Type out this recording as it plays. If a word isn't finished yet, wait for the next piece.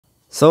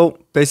So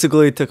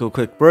basically took a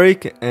quick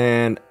break,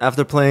 and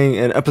after playing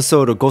an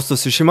episode of Ghost of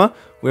Tsushima,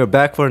 we are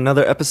back for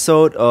another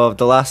episode of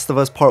The Last of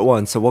Us Part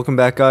 1. So welcome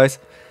back, guys.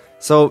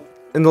 So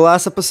in the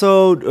last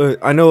episode,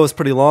 I know it was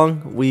pretty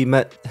long, we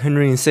met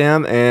Henry and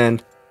Sam,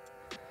 and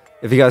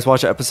if you guys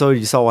watched the episode,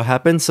 you saw what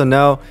happened. So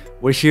now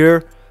we're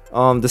here,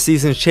 the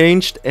season's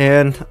changed,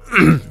 and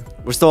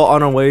we're still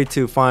on our way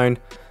to find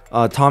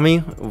Tommy,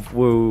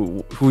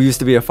 who used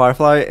to be a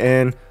Firefly,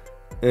 and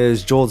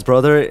is Joel's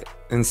brother,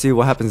 and see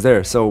what happens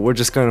there. So we're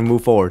just gonna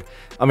move forward.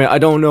 I mean, I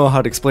don't know how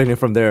to explain it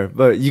from there,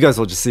 but you guys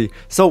will just see.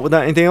 So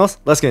without anything else,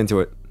 let's get into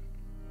it.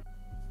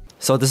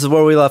 So this is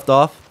where we left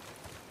off.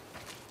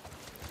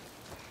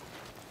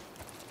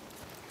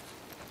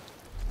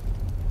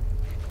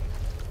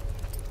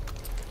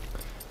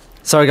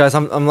 Sorry guys,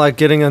 I'm like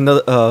getting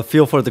another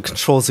feel for the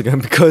controls again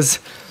because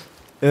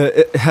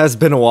it has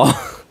been a while.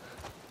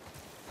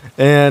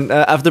 And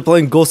after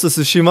playing Ghost of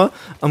Tsushima,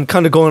 I'm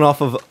kind of going off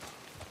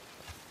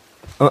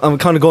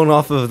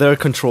of their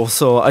control,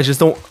 so I just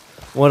don't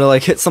want to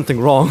like hit something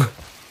wrong.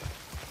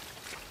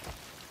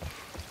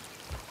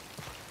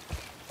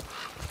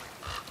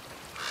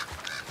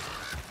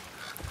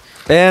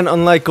 And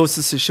unlike Ghost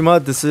of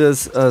Tsushima, this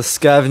is a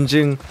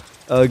scavenging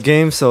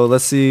game, so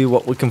let's see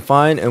what we can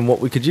find and what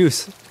we could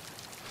use.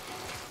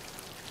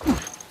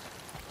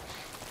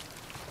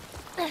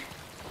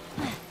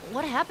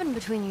 What happened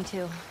between you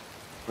two?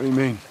 What do you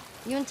mean?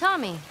 You and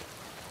Tommy.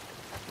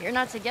 You're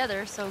not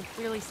together, so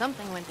clearly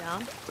something went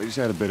down. We just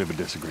had a bit of a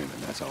disagreement,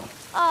 that's all.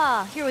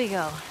 Ah, here we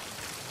go.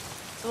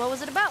 So what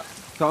was it about?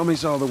 Tommy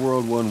saw the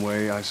world one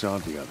way, I saw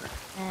it the other.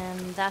 And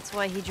that's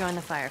why he joined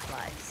the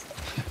Fireflies.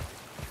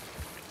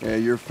 Yeah,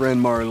 your friend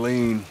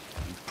Marlene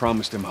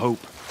promised him hope.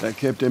 That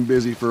kept him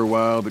busy for a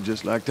while, but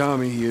just like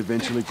Tommy, he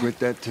eventually quit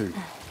that too.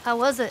 How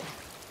was it?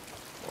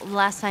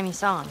 Last time you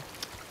saw him?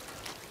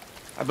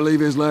 I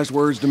believe his last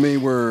words to me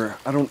were,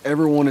 I don't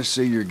ever want to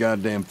see your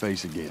goddamn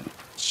face again.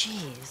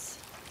 Jeez.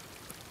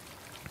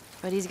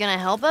 But he's gonna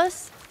help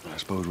us? I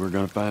suppose we're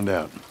gonna find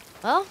out.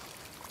 Well,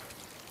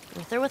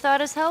 with or without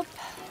his help,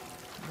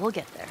 we'll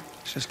get there.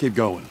 Let's just keep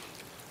going.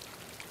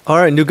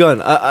 Alright, new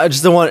gun. I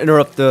just don't want to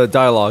interrupt the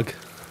dialogue.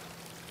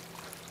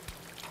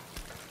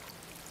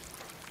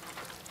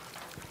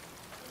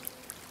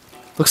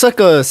 Looks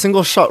like a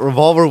single shot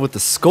revolver with a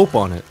scope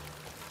on it.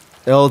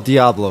 El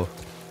Diablo.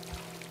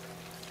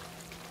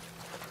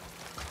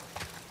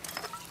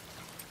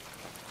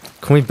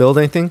 Can we build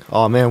anything?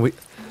 Oh man,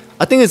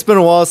 I think it's been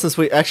a while since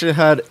we actually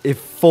had a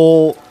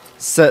full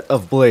set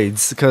of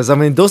blades, because I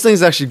mean those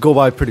things actually go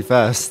by pretty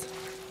fast.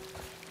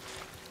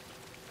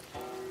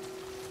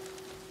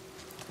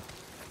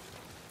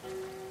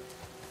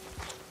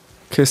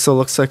 Okay, so it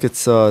looks like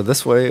it's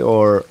this way,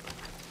 or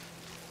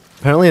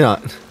apparently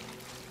not.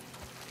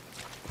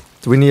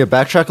 Do we need to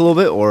backtrack a little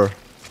bit, or?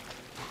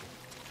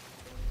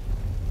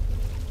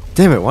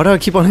 Damn it, why do I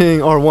keep on hitting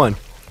R1?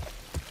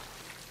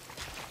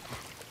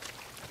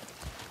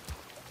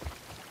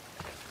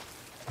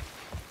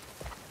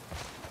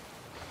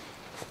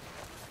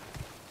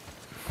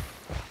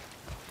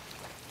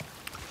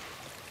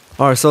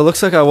 Alright, so it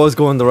looks like I was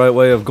going the right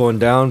way of going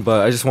down,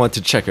 but I just wanted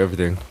to check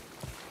everything.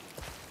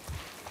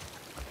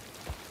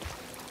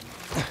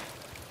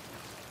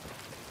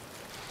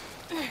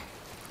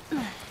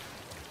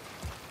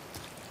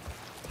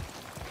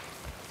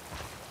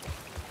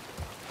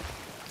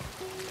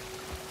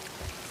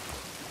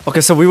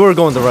 Okay, so we were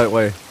going the right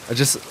way. I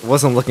just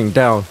wasn't looking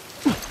down.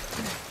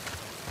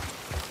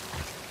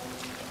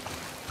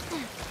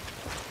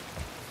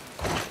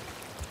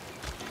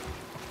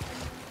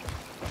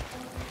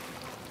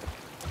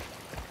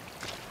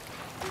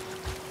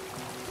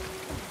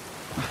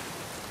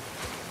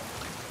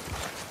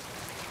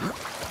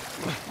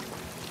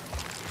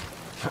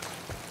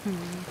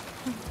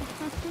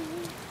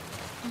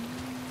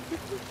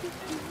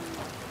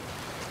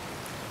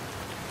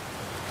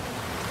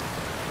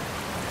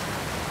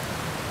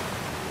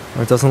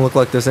 It doesn't look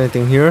like there's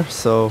anything here,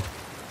 so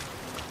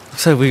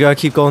looks like we gotta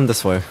keep going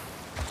this way.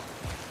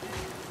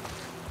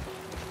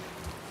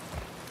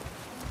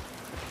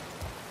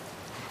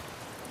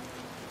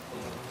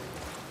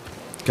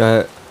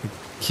 Gotta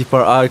keep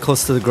our eye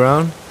close to the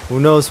ground. Who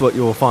knows what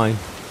you will find.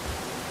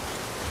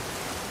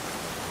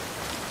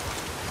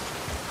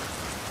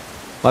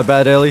 My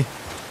bad, Ellie.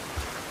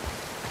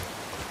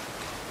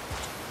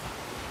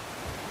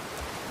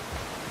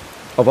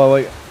 Oh, by the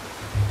way.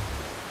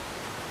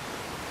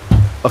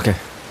 Okay.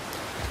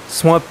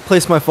 Just want to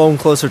place my phone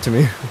closer to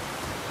me.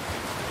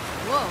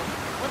 Whoa,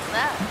 what's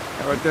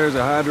that? Right there's a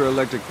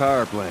hydroelectric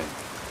power plant.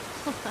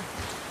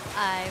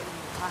 A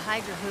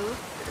hydra who?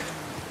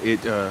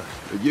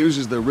 It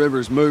uses the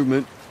river's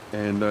movement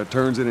and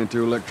turns it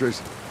into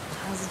electricity.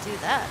 How does it do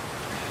that?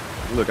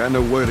 Look, I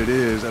know what it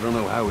is, I don't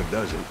know how it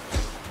does it.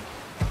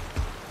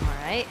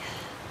 Alright.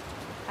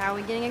 How are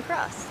we getting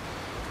across?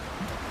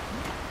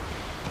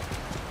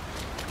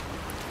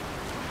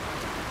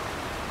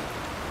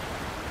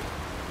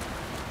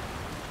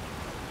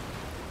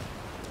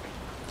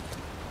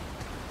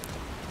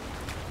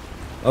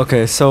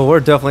 Okay, so we're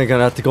definitely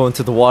gonna have to go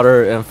into the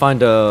water and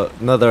find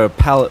another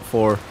pallet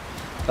for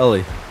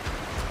Ellie.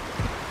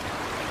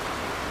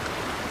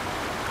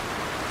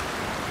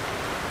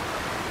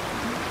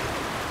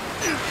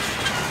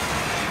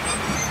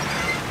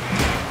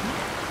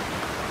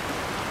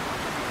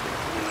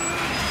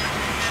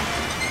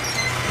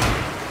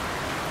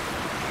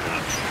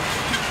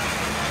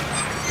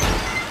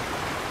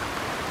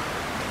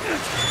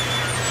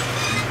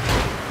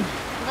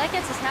 Well, that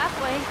gets us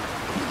halfway.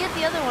 If we get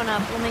the other one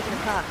up, we'll make it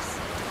across.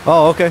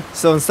 Oh, okay.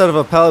 So instead of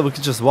a pallet, we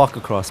could just walk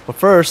across. But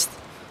first,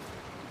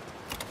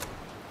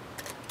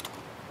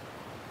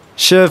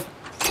 Shiv.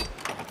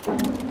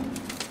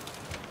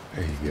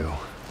 There you go.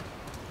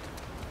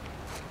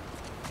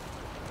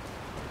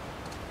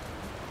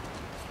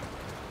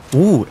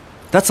 Ooh,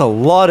 that's a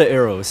lot of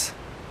arrows.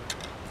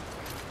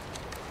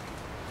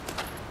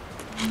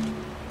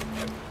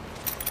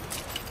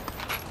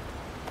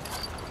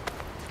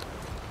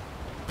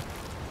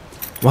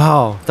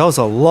 Wow, that was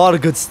a lot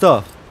of good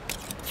stuff.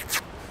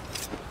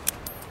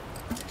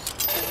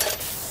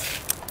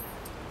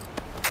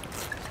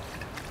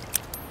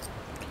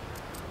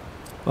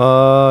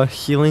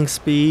 Healing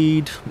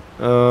speed.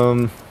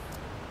 I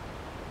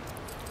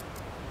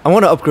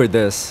want to upgrade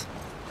this.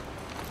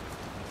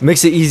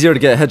 Makes it easier to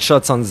get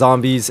headshots on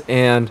zombies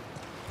and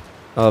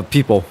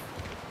people.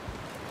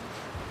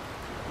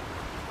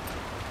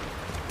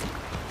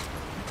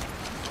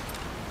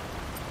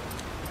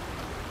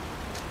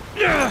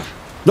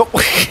 No.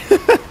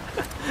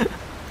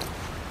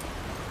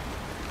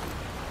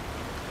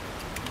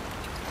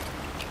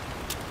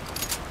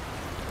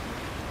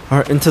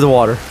 Alright, into the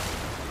water.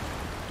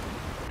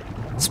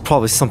 There's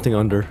probably something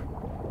under.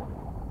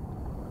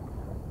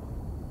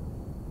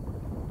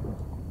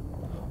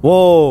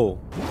 Whoa!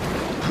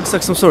 Looks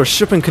like some sort of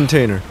shipping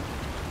container.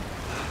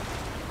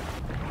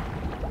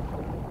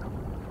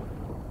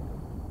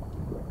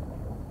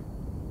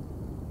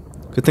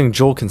 Good thing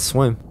Joel can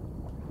swim.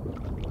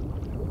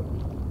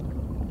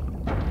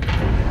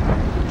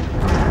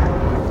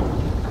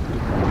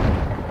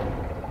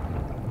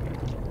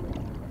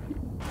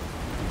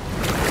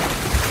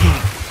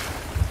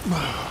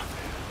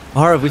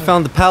 Alright, we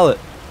found the pallet.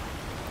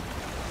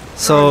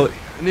 So,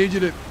 I need you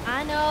to...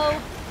 I know.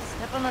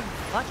 Step on the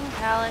fucking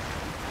pallet.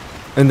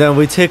 and then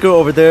we take her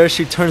over there,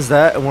 she turns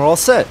that, and we're all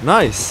set.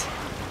 Nice.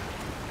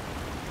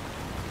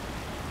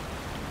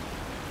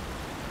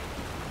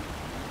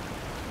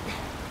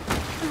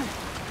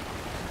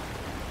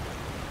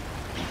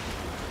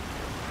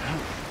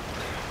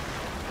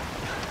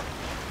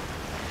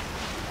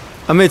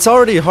 I mean, it's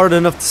already hard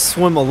enough to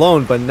swim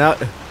alone, but now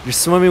you're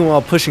swimming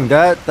while pushing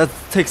that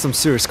takes some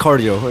serious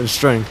cardio and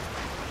strength.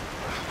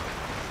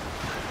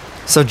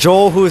 So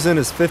Joel, who is in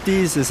his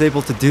 50s, is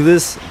able to do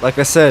this. Like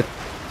I said,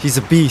 he's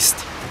a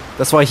beast.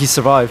 That's why he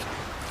survived.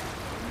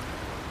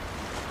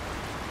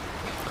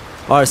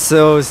 Alright,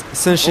 so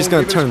since she's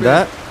gonna turn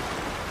that,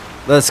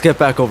 let's get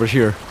back over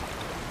here.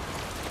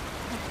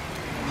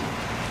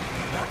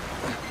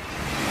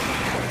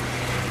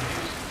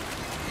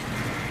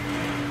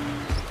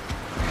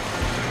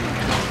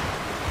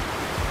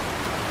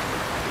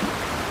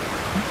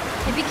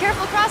 Hey, be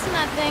careful crossing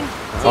that thing.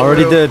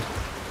 Already did.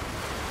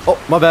 Oh,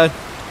 my bad.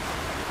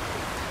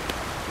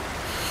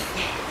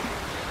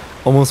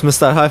 Almost missed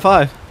that high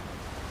five.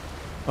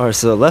 Alright,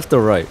 so left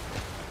or right?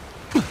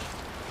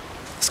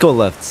 Let's go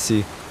left,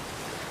 see.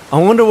 I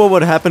wonder what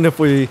would happen if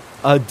we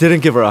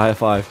didn't give her a high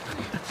five.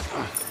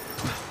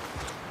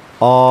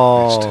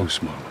 Oh. It's too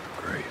small of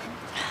a grave.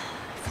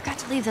 I forgot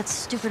to leave that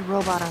stupid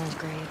robot on his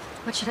grave.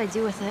 What should I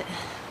do with it?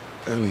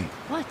 Ellie,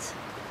 What?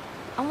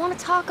 I want to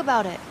talk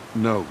about it.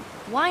 no.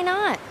 Why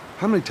not?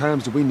 How many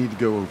times do we need to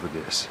go over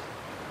this?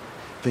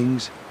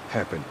 Things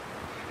happen,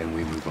 and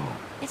we move on.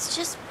 It's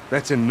just...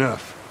 That's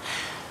enough.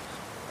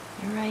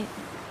 You're right.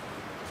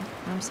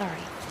 I'm sorry.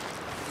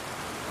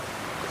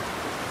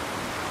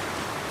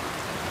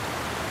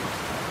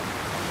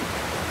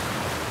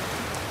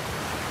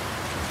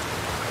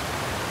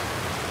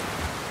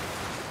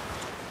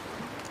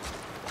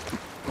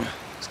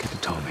 Let's get to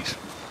Tommy's.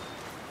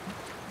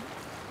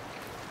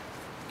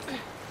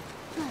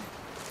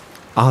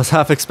 I was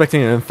half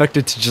expecting an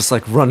infected to just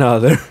like run out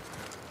of there.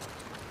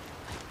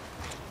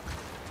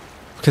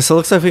 Okay, so it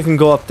looks like we can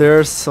go up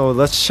there, so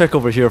let's check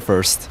over here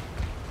first.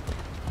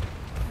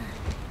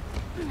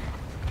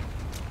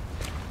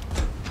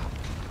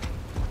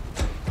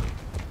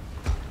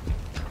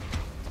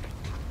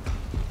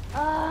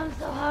 I'm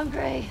so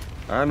hungry.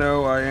 I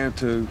know, I am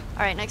too.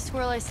 All right, next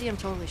squirrel I see, I'm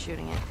totally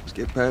shooting it. Let's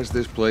get past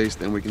this place,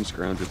 then we can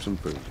scrounge up some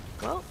food.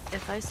 Well,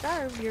 if I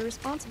starve, you're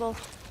responsible.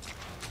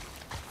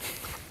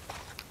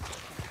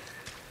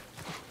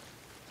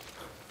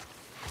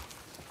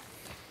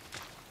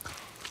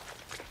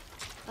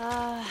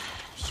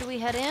 Should we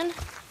head in?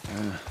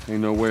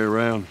 Ain't no way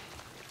around.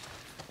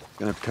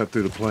 Gonna have to cut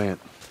through the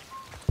plant.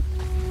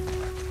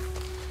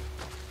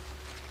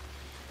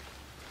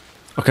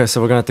 Okay,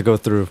 so we're gonna have to go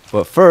through.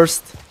 But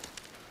first,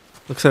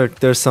 looks like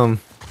there's some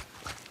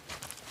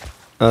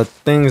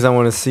things I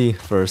want to see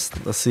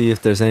first. Let's see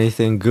if there's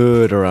anything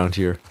good around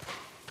here.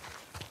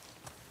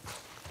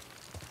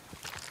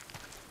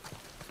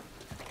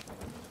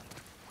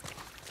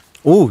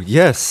 Oh,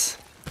 yes.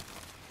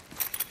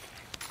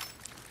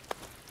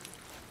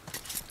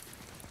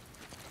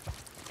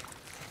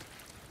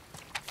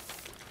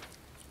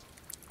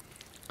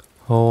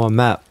 Oh, a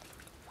map.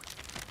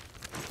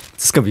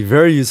 This is going to be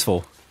very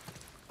useful.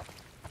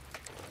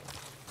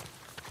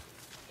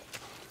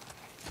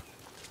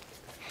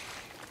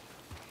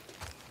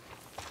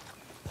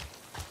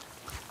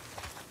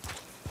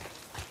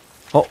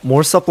 Oh,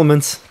 more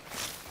supplements.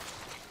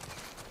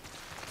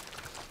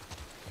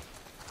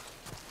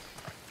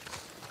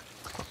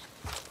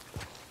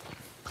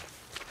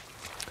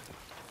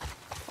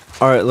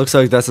 Alright, looks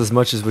like that's as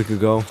much as we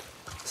could go.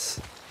 Let's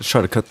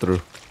try to cut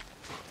through.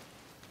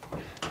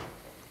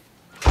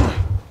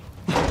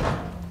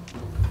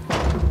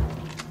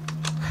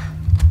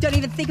 Don't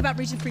even think about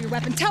reaching for your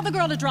weapon. Tell the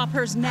girl to drop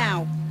hers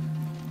now.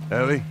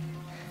 Ellie,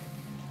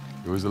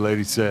 do as the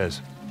lady says.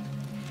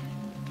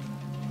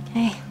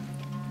 Hey.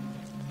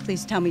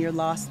 Please tell me you're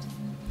lost.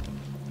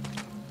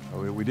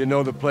 Oh, we didn't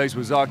know the place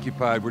was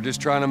occupied. We're just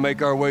trying to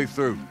make our way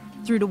through.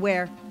 Through to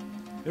where?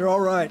 They're all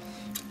right.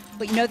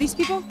 But you know these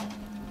people?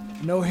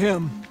 Know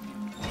him.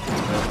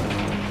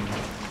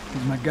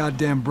 He's my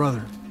goddamn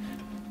brother.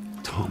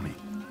 Tommy.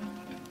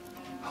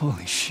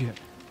 Holy shit.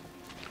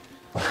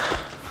 How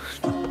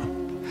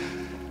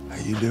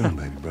you doing,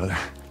 baby brother?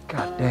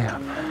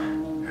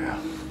 Goddamn. Yeah.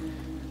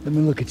 Let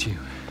me look at you.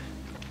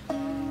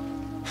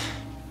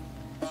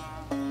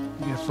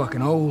 You get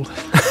fucking old.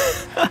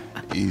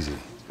 Easy.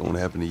 It's going to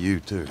happen to you,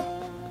 too.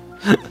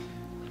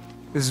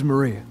 This is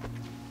Maria.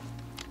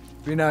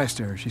 Be nice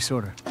to her. She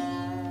sort of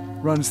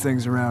runs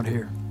things around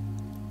here.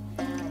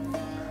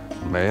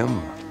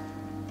 Ma'am,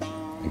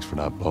 thanks for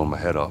not blowing my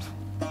head off.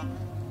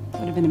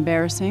 Would have been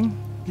embarrassing,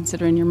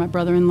 considering you're my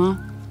brother-in-law.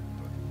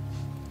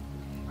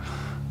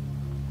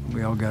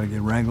 We all gotta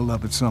get wrangled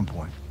up at some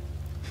point.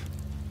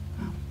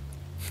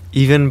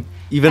 Even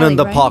Ellie, in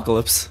the right?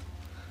 apocalypse.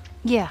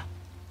 Yeah.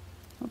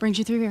 What brings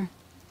you through here?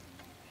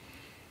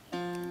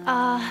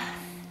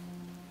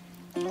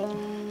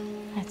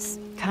 It's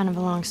kind of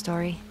a long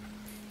story.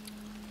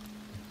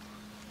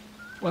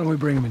 Why don't we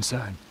bring him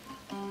inside?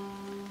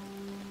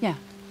 Yeah.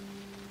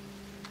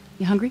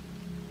 You hungry?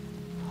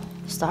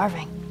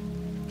 Starving.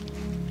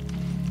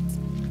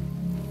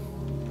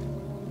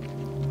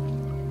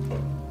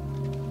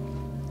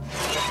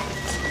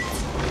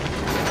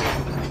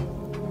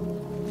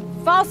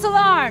 False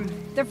alarm!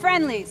 They're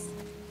friendlies.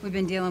 We've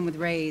been dealing with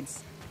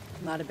raids.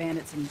 A lot of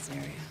bandits in this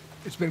area.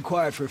 It's been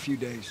quiet for a few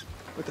days.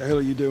 What the hell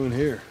are you doing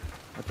here?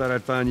 I thought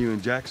I'd find you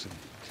in Jackson.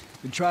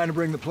 Been trying to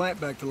bring the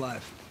plant back to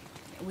life.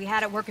 We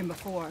had it working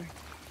before,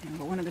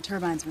 but one of the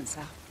turbines went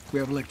south. We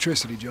have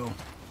electricity, Joel.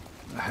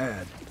 I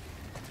had.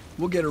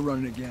 We'll get her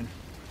running again.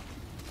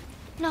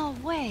 No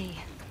way.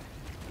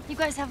 You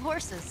guys have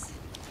horses.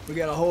 We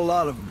got a whole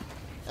lot of them.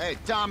 Hey,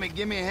 Tommy,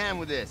 give me a hand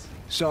with this.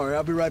 Sorry,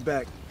 I'll be right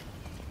back.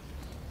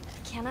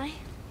 Can I?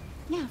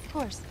 Yeah, of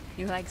course.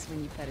 He likes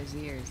when you pet his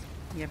ears.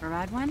 You ever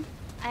ride one?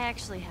 I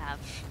actually have.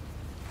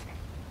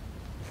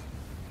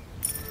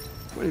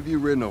 When have you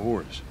ridden a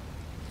horse?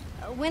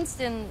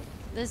 Winston,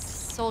 this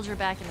soldier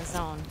back in the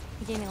zone,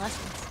 he gave me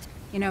lessons.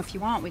 You know, if you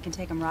want, we can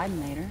take him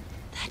riding later.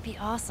 That'd be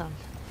awesome.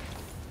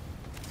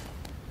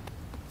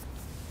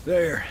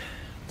 There.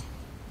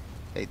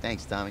 Hey,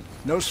 thanks, Tommy.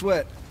 No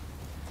sweat.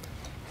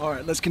 All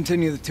right, let's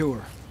continue the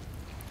tour.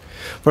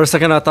 For a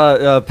second, I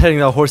thought petting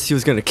that horse, he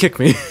was gonna kick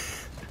me.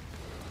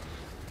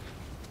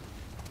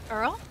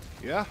 Earl?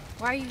 Yeah?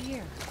 Why are you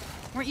here?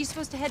 Weren't you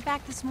supposed to head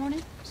back this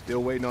morning?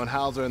 Still waiting on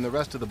Hauser and the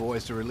rest of the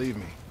boys to relieve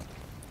me.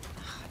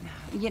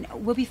 You know,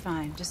 we'll be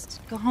fine. Just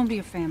go home to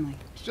your family.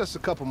 It's just a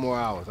couple more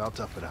hours. I'll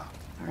tough it out.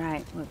 All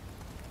right, look,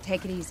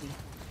 take it easy.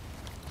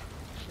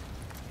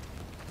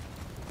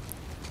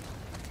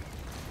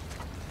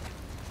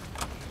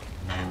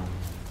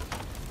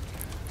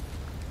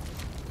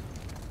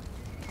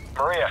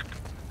 Maria,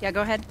 Yeah,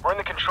 go ahead. we're in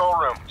the control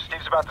room.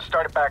 Steve's about to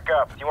start it back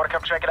up. You want to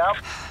come check it out?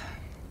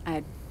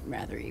 I'd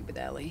rather eat with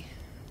Ellie.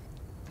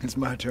 It's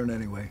my turn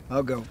anyway.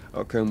 I'll go.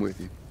 I'll come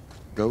with you.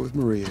 Go with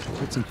Maria.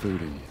 Put some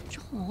food in you.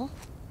 Joel?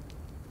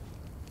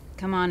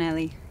 Come on,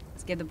 Ellie.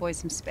 Let's give the boys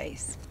some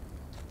space.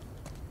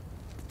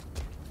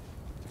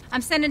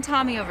 I'm sending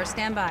Tommy over.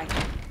 Stand by.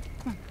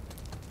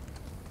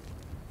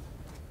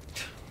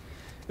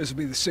 This will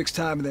be the 6th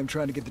time of them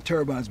trying to get the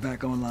turbines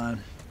back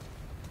online.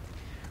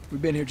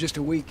 We've been here just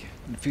a week,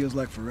 and it feels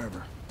like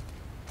forever.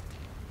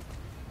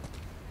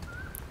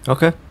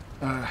 Okay.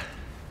 I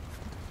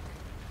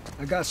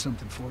got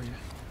something for you.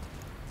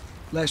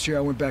 Last year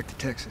I went back to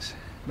Texas,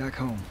 back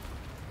home.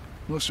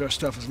 Most of our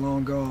stuff is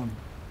long gone.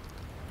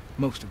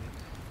 Most of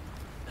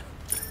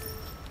it.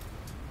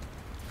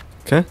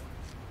 Okay.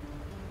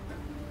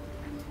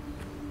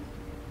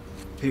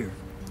 Here.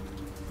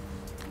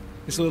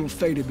 It's a little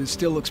faded, but it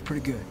still looks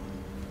pretty good.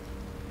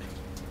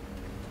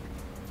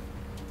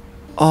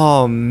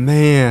 Oh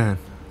man.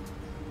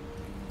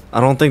 I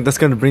don't think that's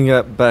gonna bring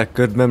back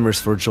good memories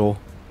for Joel.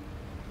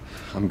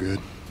 I'm good.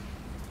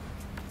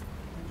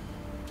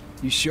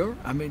 You sure?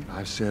 I mean,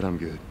 I said I'm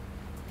good.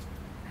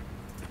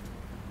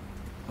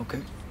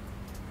 okay.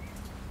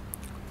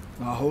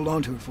 I'll hold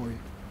on to it for you.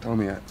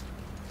 Tommy,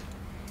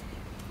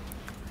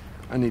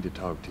 I need to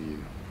talk to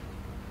you.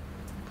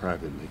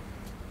 Privately.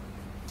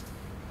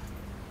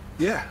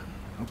 Yeah,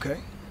 okay.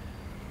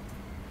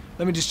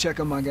 Let me just check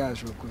on my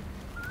guys real quick.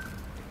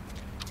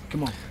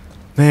 Come on.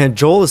 Man,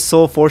 Joel is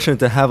so fortunate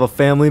to have a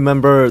family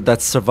member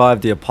that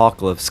survived the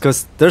apocalypse.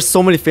 Because there's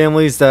so many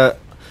families that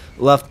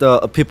left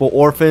people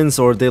orphans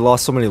or they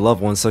lost so many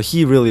loved ones. So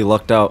he really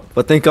lucked out.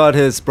 But thank God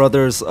his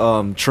brothers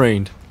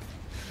trained.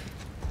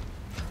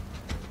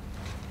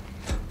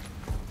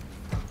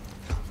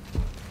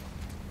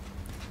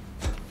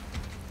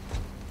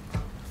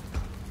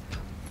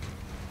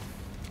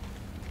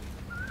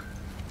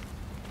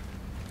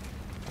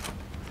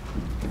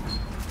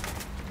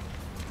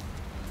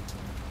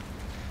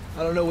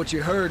 I don't know what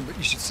you heard, but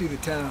you should see the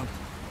town.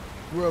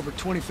 We're over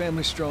 20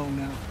 families strong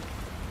now.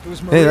 It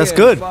was Maria that's and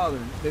good. her father.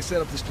 They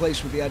set up this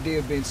place with the idea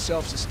of being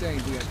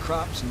self-sustained. We had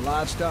crops and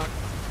livestock.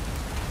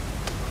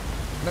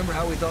 Remember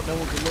how we thought no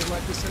one could live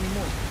like this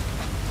anymore?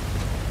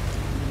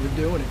 We're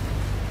doing it.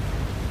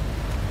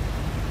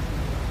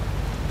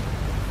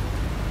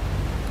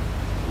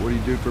 What do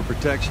you do for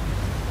protection?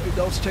 The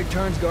adults take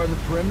turns guarding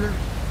the perimeter.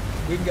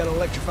 We even got an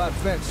electrified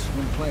fence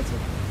when the plant's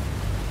open.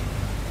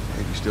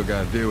 Hey, you still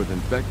gotta deal with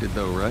infected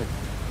though, right?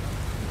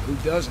 Who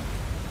doesn't?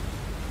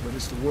 But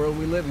it's the world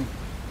we live in.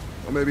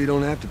 Well, maybe you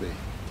don't have to be.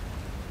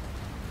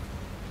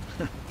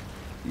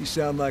 You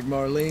sound like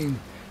Marlene.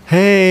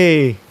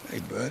 Hey! Hey,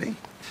 buddy.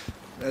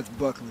 That's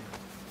Buckley.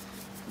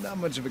 Not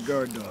much of a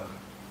guard dog.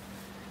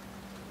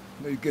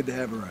 But he's good to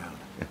have around.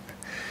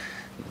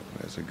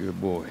 That's a good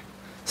boy.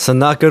 So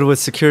not good with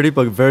security,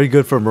 but very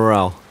good for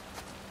morale.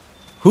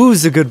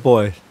 Who's a good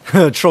boy?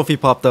 Trophy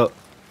popped up.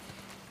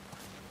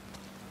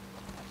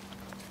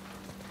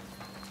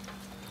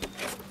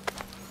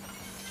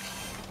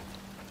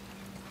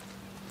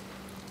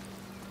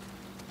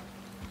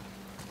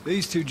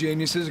 These two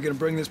geniuses are gonna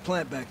bring this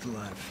plant back to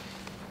life.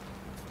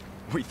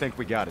 We think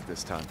we got it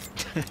this time.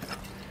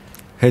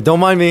 Hey, don't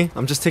mind me.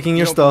 I'm just taking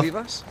your You don't stuff. believe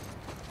us?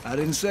 I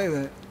didn't say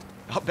that.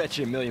 I'll bet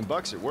you $1 million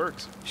it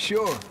works.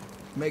 Sure.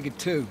 Make it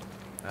two.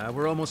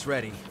 We're almost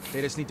ready.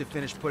 They just need to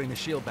finish putting the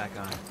shield back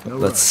on. No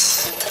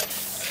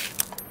Let's...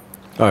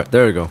 Alright,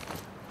 there we go.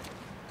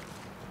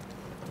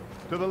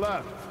 To the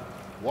left.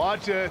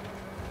 Watch it.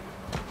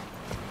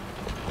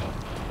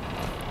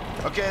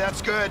 Okay,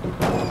 that's good.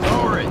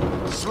 Lower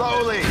it.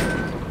 Slowly.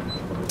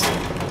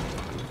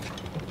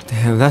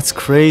 Damn, that's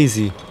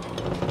crazy.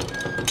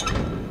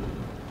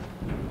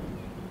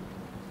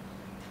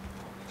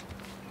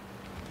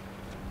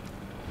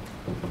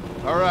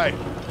 All right.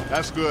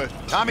 That's good.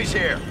 Tommy's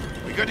here.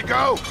 We good to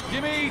go?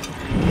 Give me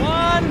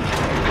 1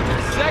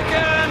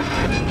 second.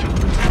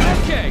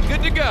 Okay,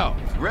 good to go.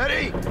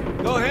 Ready?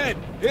 Go ahead.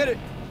 Hit it.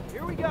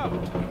 Here we go.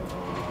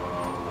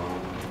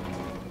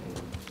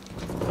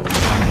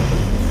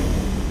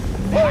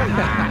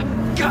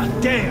 God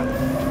damn!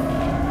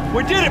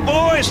 We did it,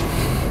 boys!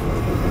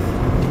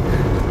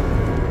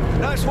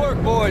 Nice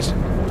work, boys.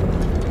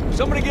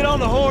 Somebody get on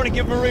the horn and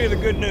give Maria the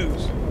good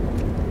news.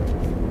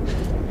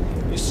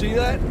 You see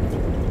that?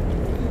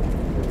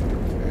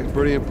 It's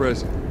pretty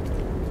impressive.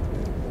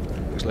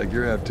 Looks like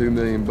you're out $2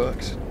 million.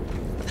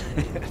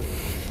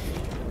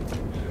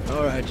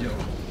 All right, Joe.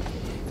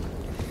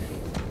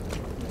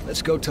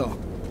 Let's go talk.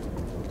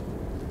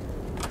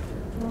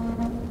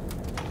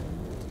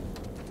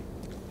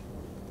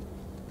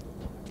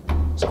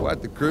 It's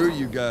quite the crew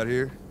you got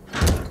here.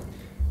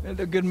 Yeah,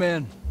 they're good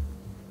men.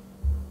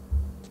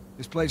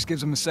 This place gives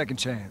them a second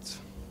chance.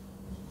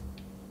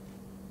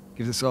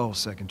 Gives us all a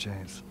second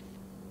chance.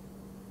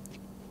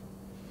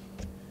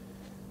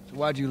 So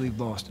why'd you leave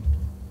Boston?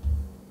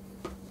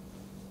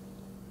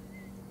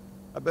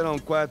 I've been on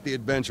quite the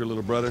adventure,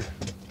 little brother.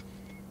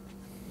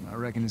 I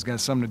reckon it's got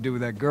something to do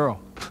with that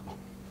girl.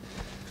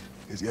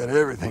 It's got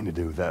everything to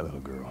do with that little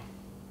girl.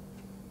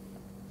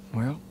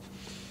 Well,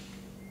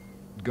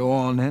 go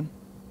on then.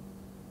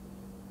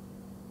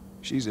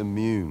 She's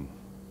immune.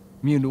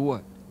 Immune to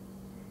what?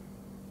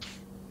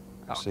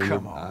 I've Oh, seen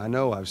come her, on. I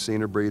know I've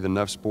seen her breathe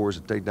enough spores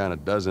to take down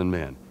 12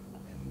 men.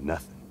 And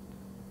nothing.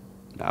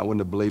 Now, I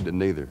wouldn't have believed it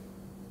neither.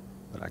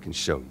 But I can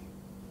show you.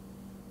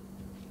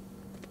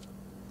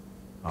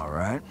 All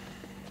right.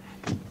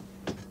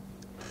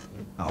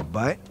 I'll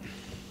bite.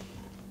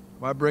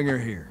 Why bring her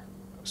here?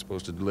 I was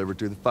supposed to deliver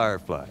to the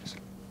Fireflies.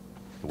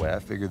 The way I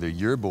figure they're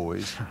your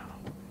boys.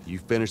 You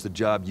finish the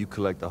job, you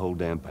collect the whole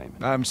damn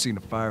payment. I haven't seen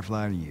a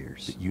Firefly in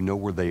years. You know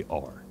where they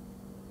are.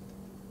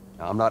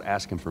 Now, I'm not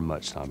asking for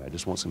much, Tommy. I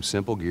just want some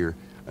simple gear,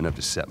 enough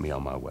to set me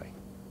on my way.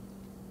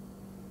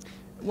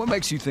 What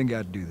makes you think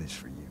I'd do this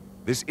for you?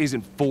 This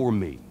isn't for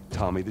me,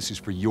 Tommy. This is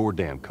for your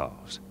damn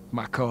cause.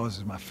 My cause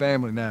is my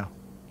family now.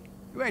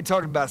 You ain't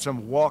talking about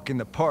some walk in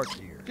the park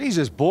here.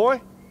 Jesus,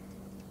 boy.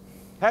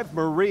 Have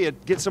Maria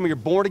get some of your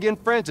born-again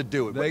friends to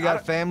do it. They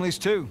got families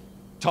too.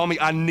 Tommy,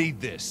 I need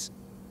this.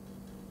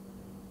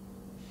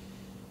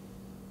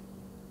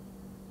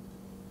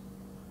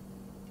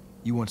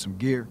 You want some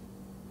gear?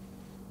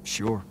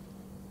 Sure.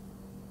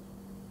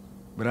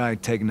 But I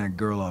ain't taking that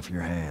girl off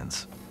your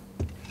hands.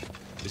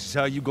 This is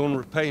how you gonna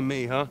repay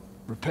me, huh?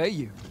 Repay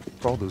you?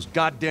 For all those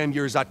goddamn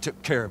years I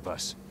took care of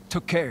us.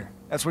 Took care.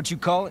 That's what you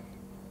call it?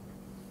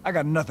 I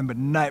got nothing but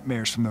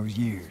nightmares from those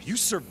years. You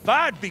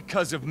survived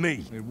because of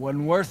me. It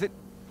wasn't worth it.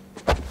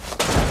 I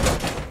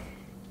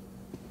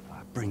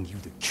bring you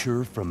the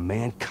cure from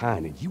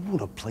mankind, and you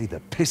wanna play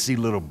the pissy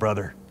little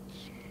brother.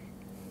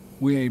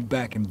 We ain't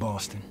back in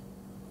Boston.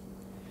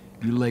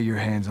 You lay your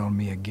hands on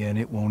me again,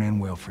 it won't end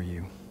well for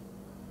you.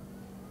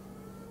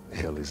 The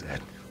hell is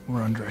that?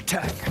 We're under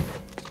attack.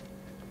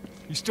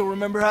 You still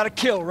remember how to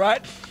kill,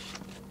 right?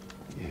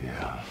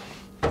 Yeah.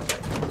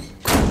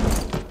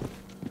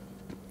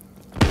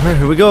 Alright,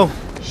 here we go.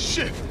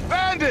 Shit!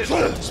 Bandits!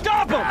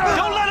 Stop him!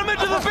 Don't let him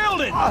into the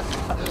building!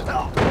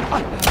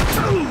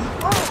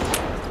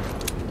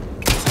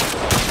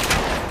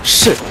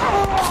 Shit.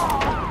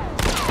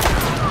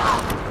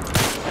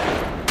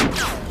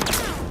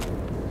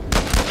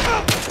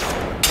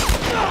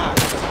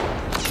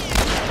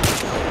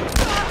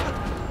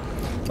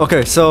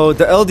 Okay, so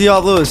the El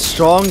Diablo is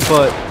strong,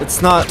 but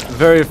it's not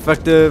very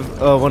effective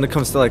when it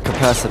comes to like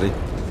capacity.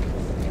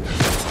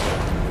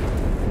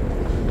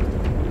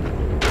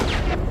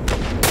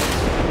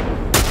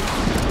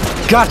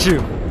 Got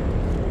you!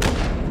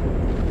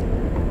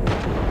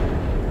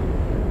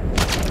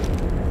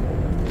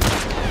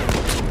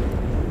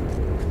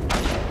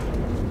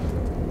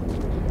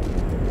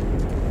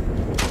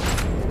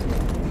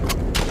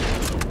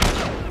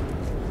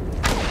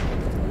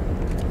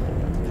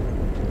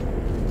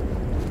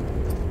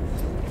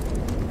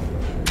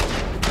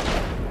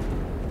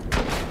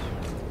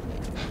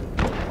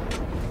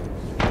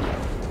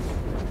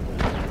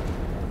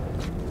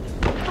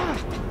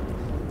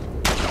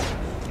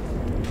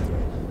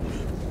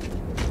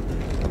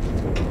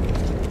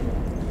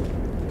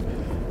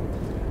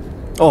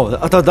 Oh,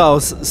 I thought that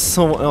was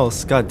someone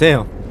else. God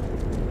damn.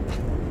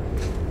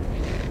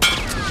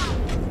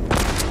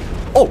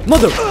 Oh,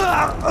 mother!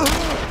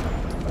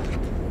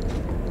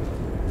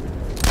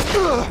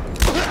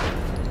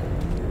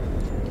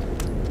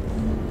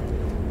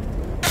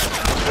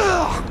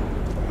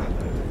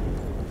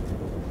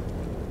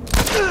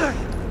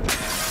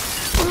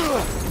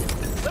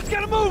 Let's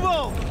get a move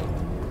on!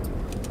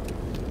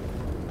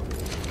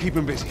 Keep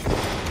him busy.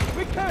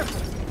 Be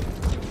careful!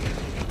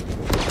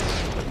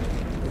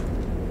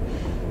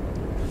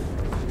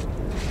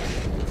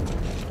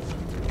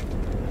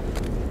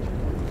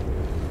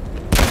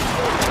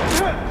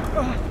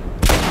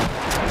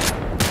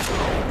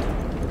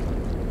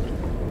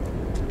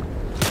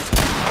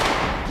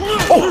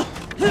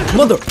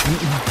 Mother!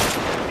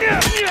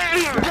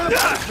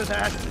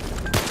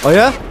 Oh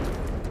yeah?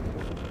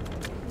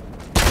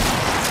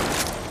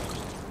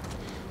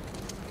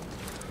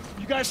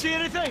 You guys see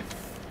anything?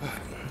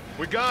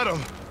 We got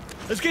him.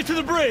 Let's get to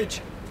the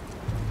bridge.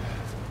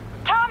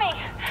 Tommy!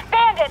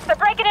 Bandits! They're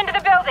breaking into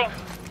the building!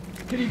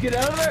 Can you get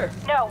out of there?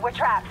 No, we're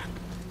trapped.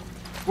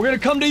 We're gonna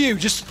come to you.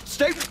 Just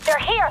stay... They're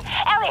here!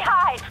 Ellie,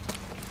 hide!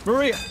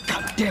 Maria!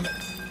 God damn it!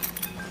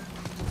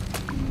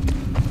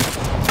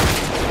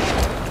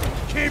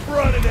 Keep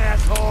running,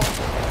 asshole!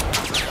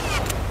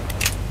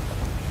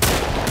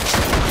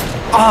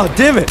 Oh,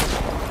 damn it!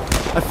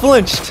 I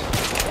flinched.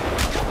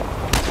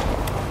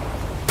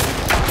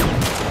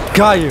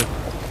 Got you.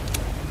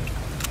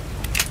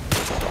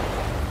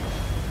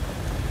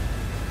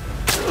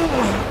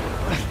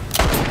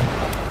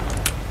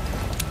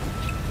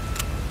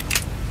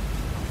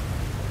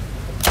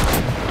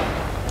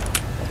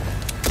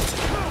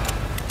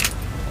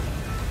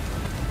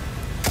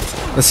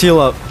 Let's heal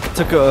up.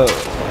 Took a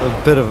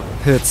bit of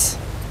hits.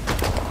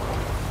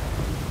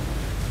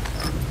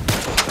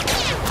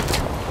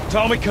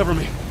 Tommy, cover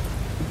me.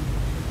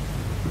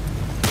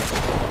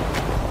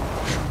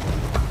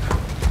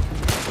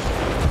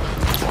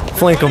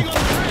 Flank him.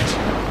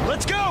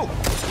 Let's go!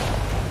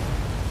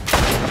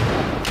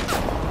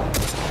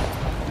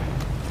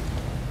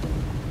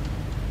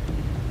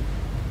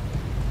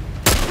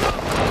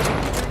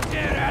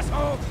 Dead,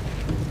 asshole!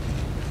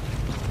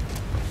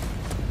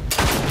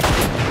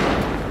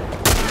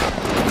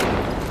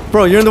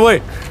 Bro, you're in the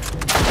way.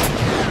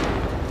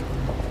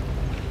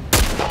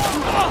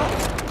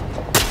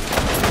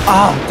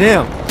 Ah,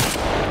 damn.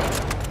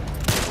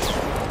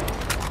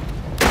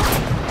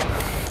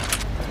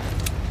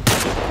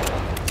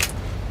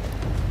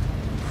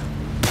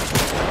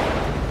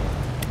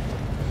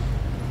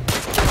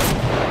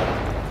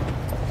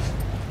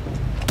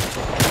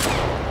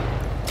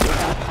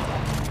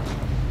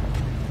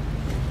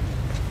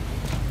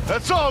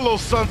 That's all those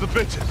sons of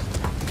bitches.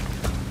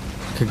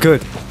 Okay,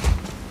 good.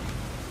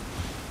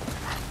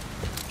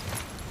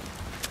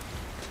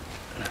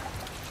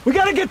 We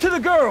gotta get to the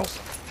girls!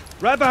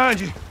 Right behind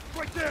you.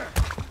 Right there.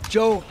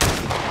 Joe,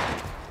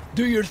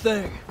 do your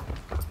thing.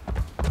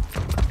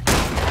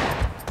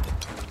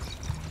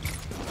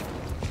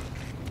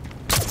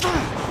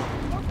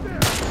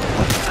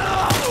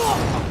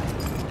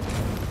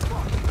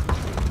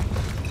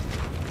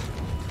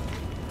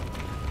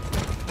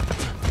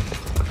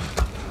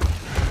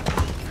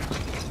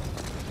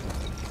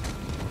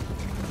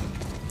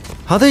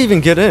 How'd they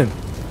even get in?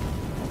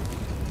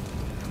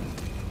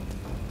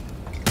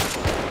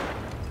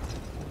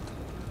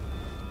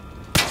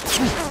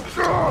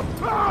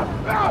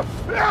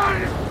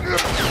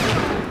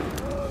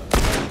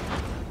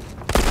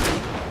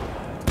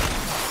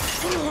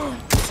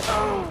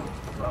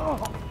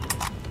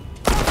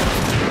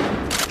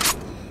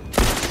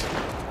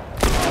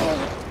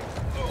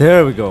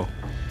 There we go.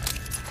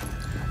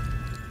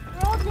 We're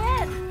all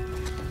dead.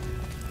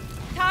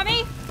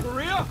 Tommy?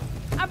 Maria?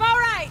 I'm all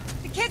right.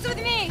 The kid's with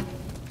me.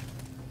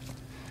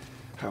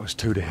 That was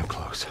too damn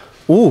close.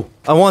 Ooh,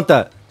 I want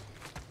that.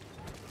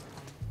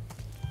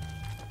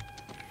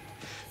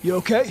 You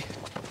okay?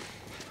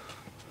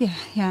 Yeah,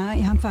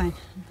 I'm fine.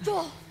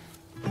 Joel.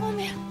 Oh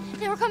man,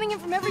 they were coming in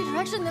from every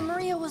direction. Then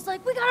Maria was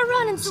like, "We gotta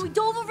run!" And so we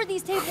dove over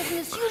these tables, and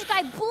this huge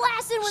guy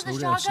blasted with a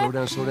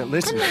shotgun. Slow down.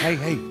 Listen, hey,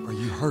 are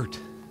you hurt?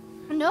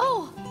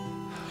 No.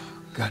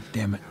 God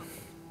damn it.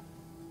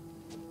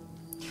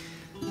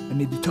 I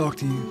need to talk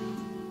to you.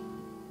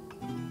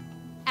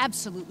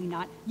 Absolutely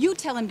not. You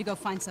tell him to go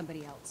find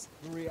somebody else.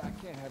 Maria, I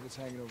can't have this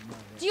hanging over my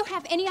head. Do you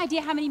have any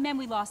idea how many men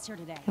we lost here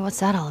today? Hey, what's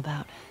that all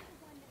about?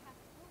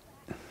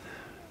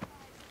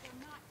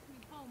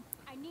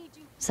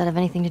 Does that have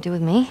anything to do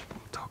with me?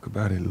 Talk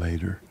about it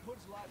later.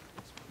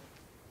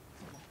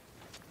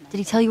 Did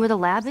he tell you where the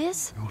lab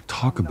is? We'll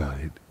talk about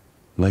it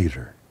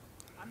later.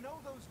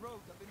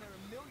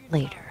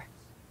 Later.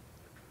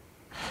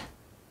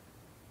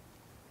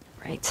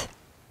 Right.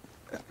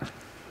 It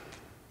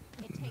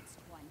takes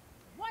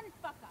one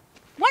fuck up.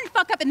 One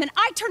fuck up and then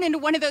I turn into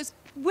one of those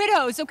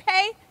widows,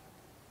 okay?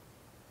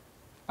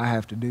 I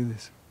have to do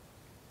this.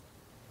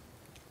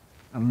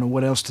 I don't know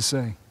what else to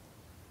say.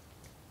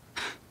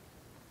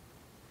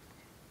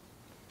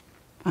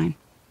 Fine.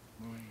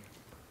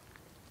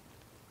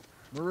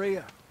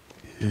 Maria.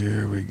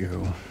 Here we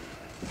go.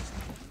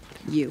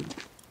 You.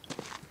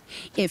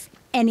 If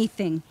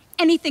anything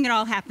at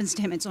all happens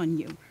to him, it's on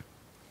you.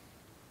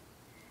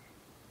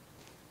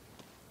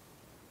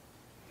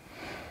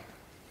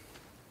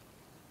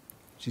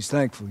 She's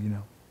thankful, you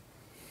know.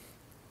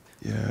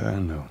 Yeah, I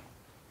know.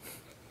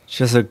 It's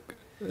just an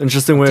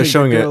interesting way of Take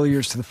showing the it. girl of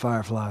yours to the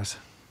Fireflies.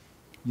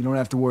 You don't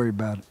have to worry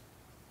about it.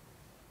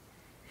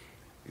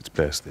 It's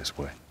best this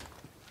way.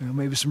 Well,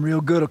 maybe some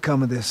real good will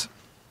come of this.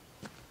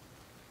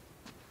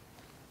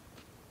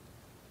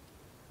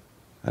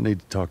 I need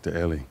to talk to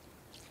Ellie.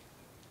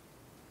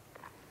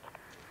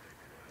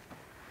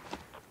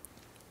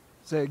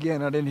 Say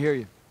again, I didn't hear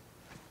you.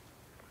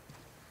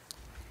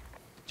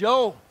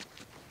 Joe!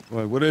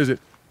 What is it?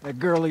 That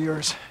girl of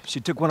yours. She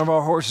took one of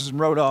our horses and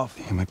rode off.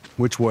 Damn it.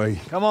 Which way?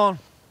 Come on.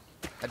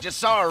 I just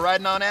saw her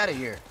riding on out of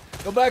here.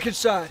 Go back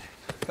inside.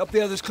 Help the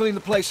others clean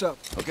the place up.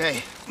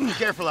 Okay, be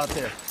careful out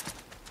there.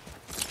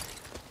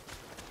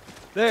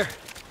 There.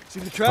 See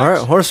the tracks? All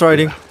right, horse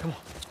riding. Come on.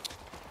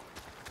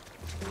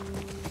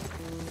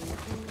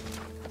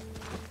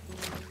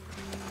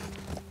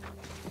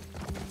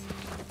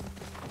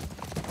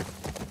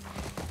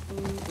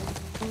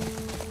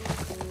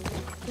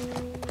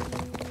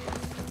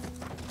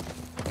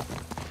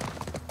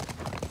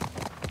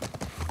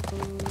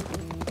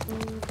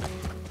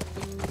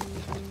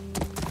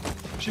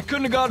 She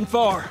couldn't have gotten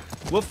far.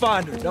 We'll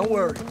find her, don't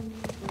worry.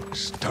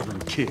 Stubborn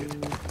kid.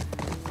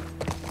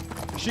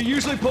 She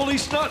usually pull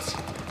these stunts.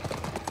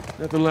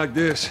 Nothing like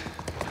this.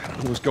 I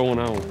don't know what's going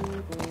on.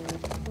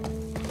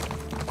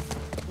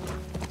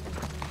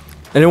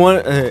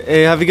 Anyone?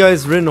 Hey, have you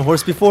guys ridden a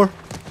horse before?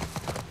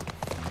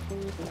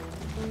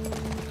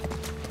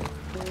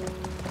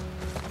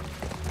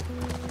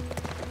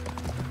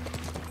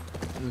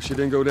 She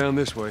didn't go down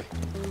this way.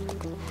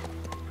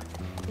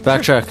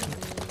 Backtrack.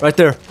 Right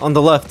there, on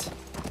the left.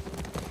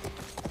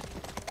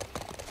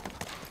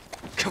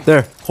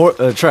 There,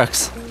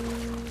 tracks.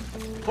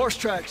 Horse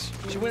tracks.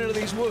 She went into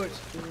these woods.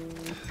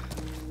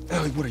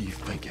 Ellie, what are you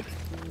thinking?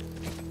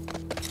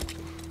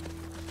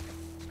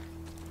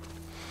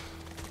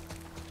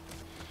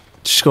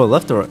 Did she go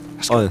left or right?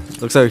 Oh,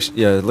 looks like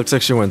it looks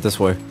like she went this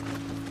way.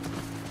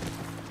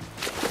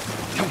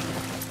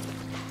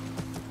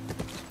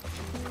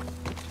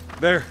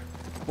 There.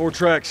 More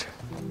tracks.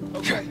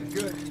 Okay,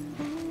 good.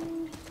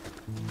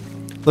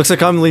 Looks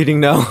like I'm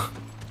leading now.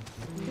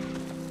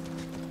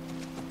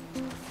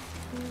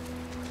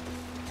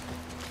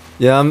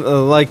 Yeah, I'm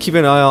like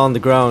keeping an eye on the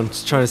ground,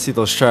 just trying to see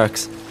those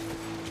tracks.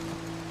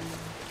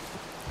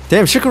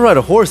 Damn, she could ride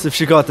a horse if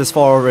she got this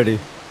far already.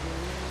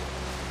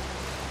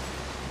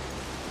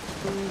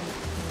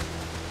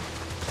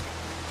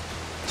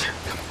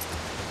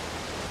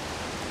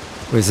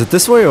 Wait, is it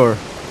this way or?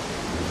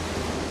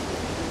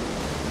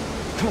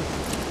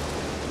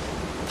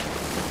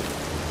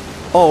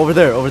 Oh, over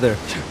there, over there.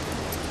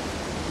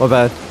 My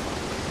bad.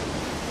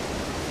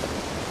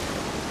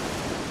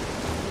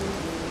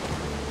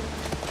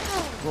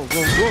 Whoa!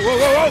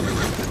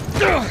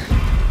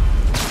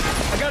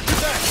 I got your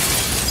back.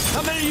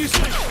 How many you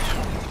see?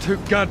 Too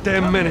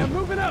goddamn many. I'm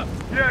moving up.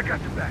 Yeah, I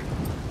got your back.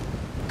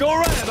 Go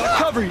around, I'll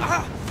cover you.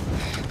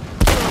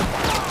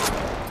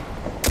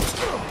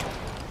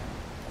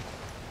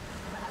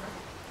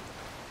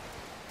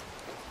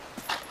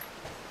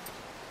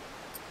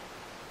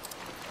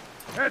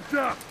 Heads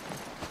up!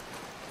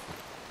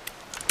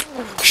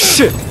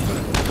 Shit!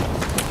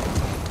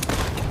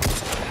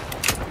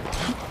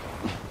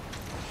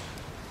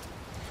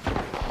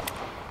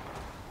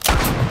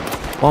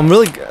 Well, I'm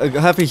really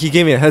happy he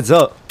gave me a heads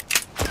up.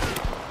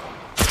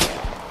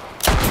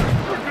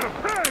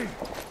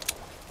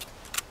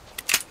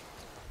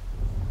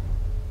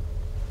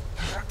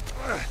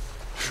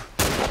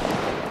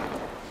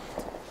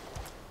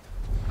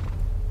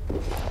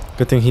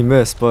 Good thing he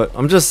missed, but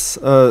I'm just,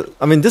 I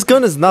mean, this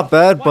gun is not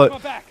bad,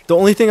 but the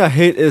only thing I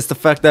hate is the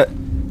fact that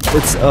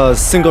it's a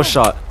single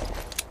shot.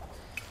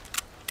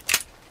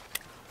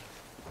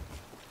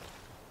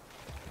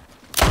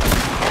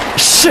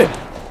 Shit!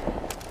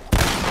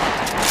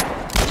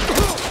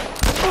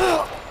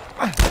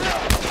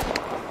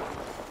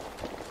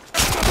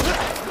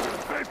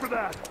 Pay for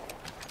that!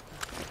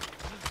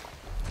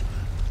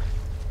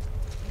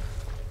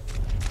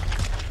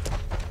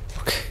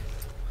 Okay.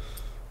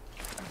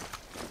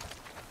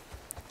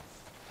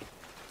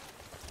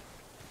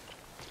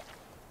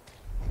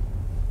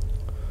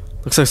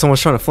 Looks like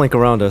someone's trying to flank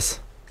around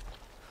us.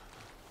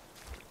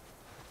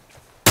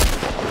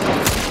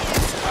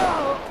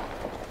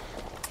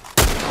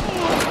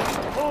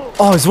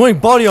 Oh, he's wearing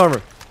body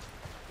armor.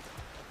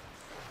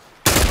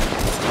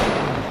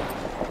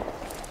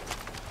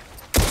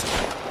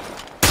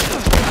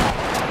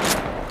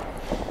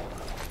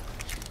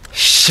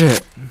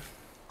 Shit.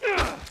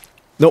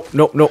 Nope,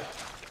 nope, nope.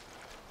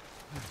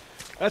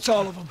 That's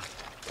all of them.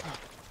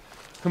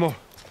 Come on. Back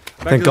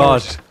Thank to the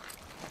God. horses.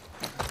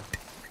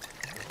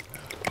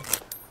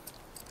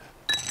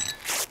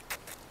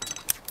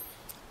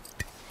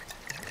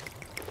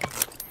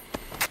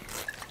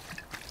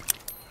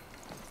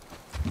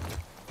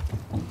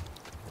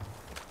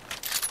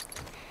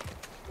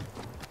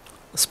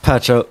 Let's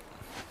patch up.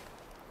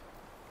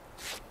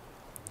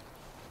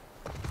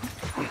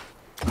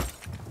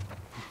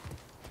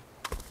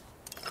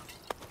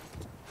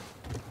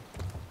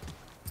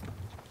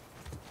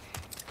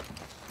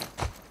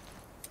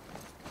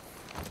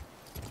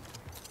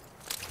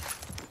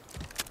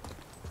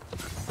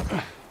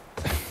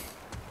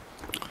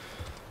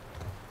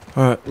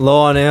 Alright, low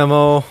on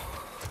ammo.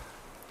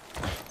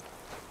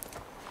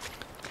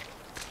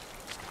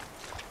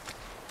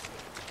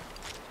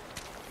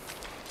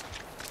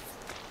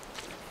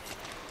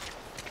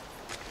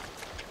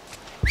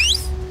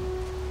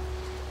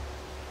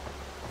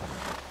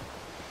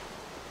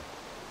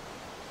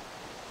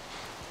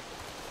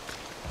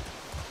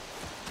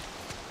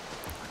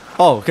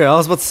 Oh, okay, I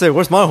was about to say,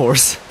 where's my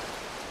horse?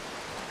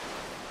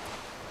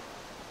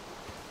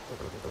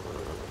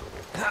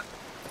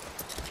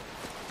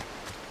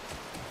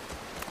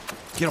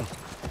 Get him.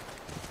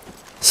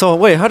 So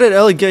wait, how did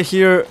Ellie get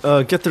here,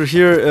 get through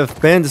here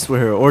if bandits were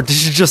here? Or did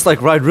she just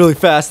like ride really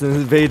fast and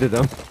evaded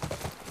them?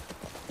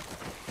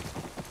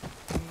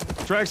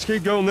 Tracks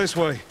keep going this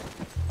way.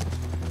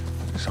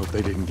 Just hope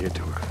they didn't get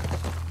to her.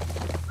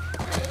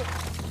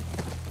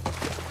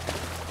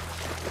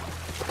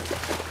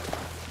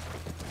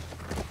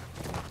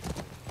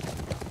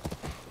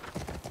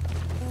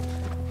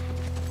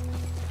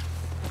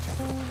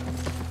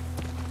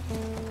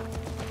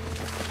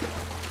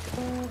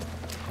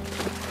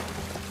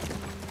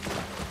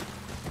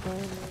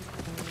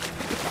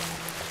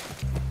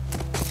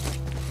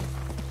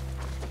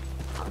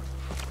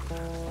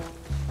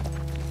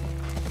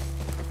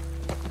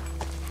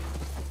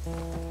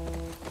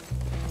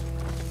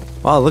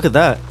 Wow, look at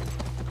that.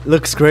 It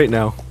looks great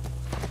now.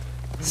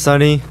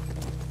 Sunny.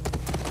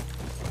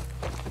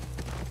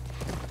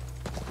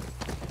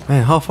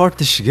 Man, how far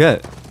did she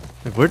get?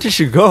 Like, where did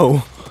she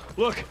go?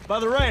 Look,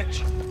 by the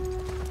ranch.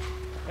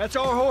 That's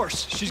our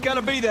horse. She's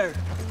gotta be there.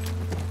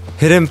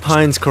 Hidden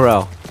Pines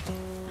Corral.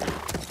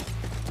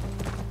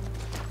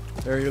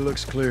 Area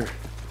looks clear.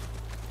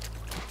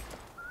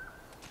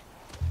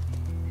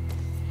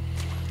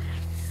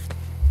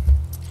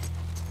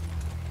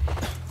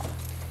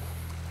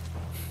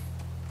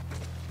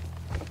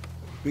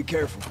 Be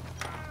careful.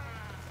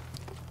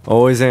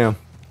 Always am.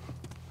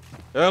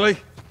 Ellie?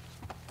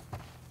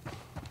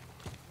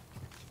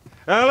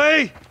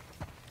 Ellie?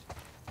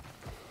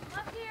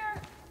 Up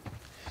here.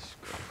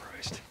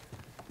 Christ.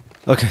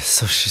 Okay,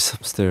 so she's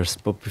upstairs.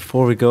 But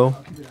before we go,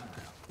 Keep it on.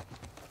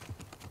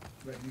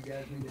 But you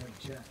guys need to have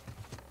a chat.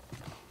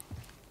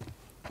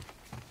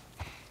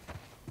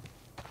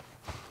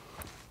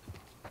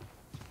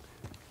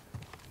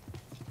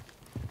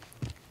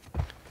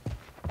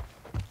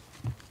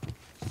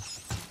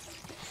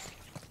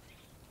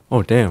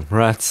 oh damn,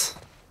 rats.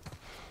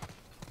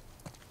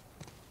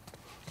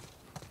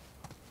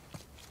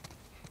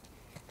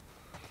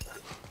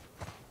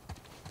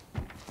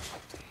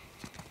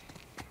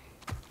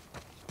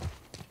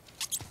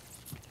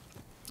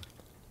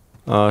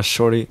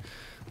 Shorty.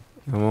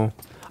 Ammo.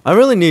 I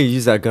really need to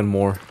use that gun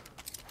more.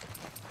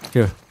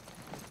 Here.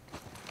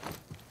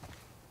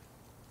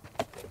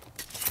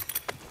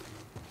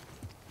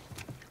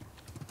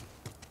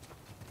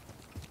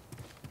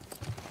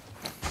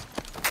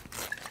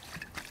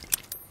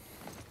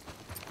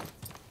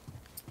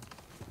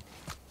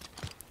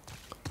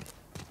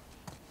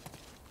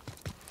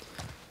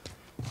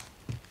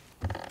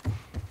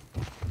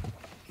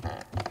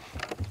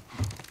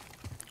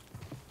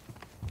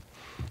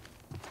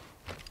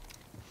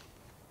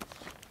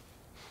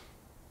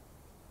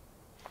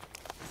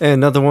 Hey,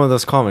 another one of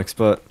those comics,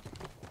 but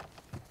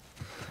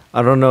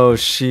I don't know if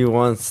she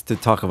wants to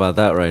talk about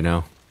that right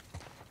now.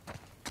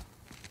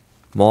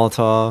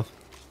 Molotov.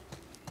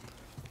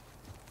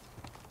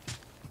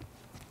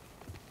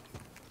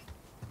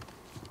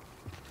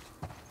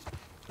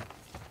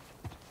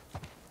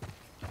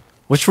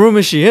 Which room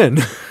is she in?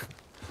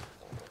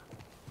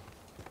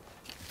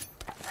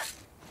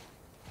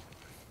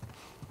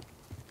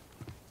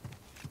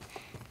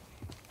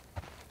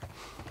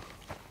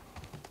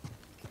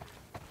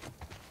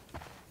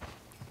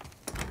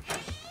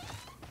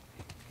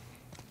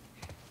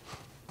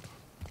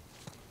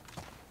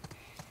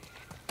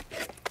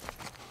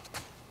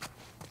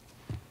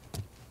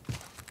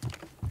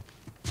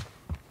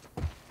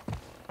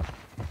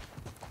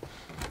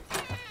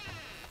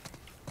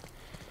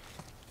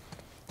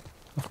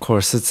 Of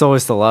course, it's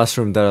always the last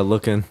room that I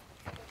look in.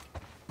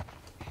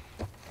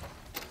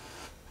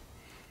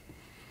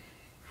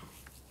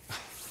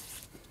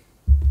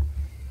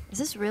 Is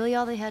this really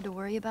all they had to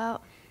worry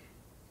about?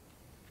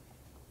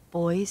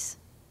 Boys,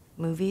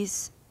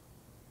 movies,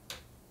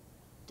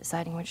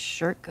 deciding which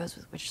shirt goes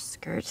with which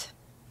skirt.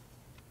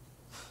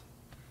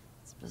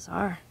 It's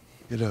bizarre.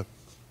 Get up.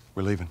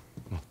 We're leaving.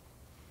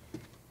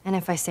 And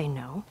if I say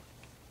no?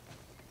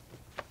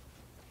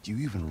 Do you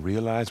even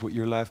realize what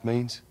your life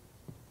means?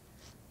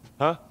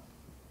 Huh?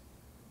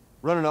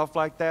 Running off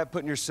like that,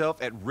 putting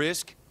yourself at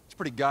risk? It's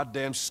pretty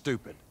goddamn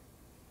stupid.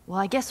 Well,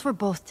 I guess we're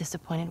both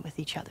disappointed with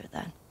each other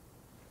then.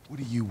 What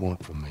do you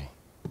want from me?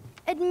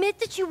 Admit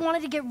that you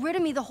wanted to get rid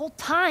of me the whole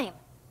time.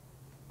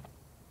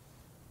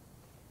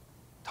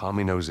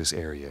 Tommy knows this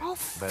area Oh,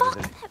 better fuck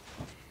than... that.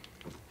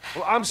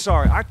 Well, I'm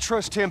sorry. I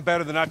trust him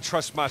better than I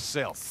trust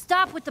myself.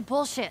 Stop with the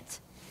bullshit.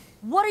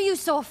 What are you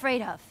so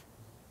afraid of?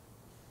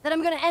 That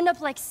I'm gonna end up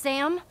like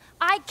Sam?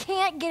 I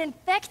can't get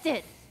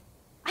infected.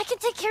 I can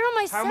take care of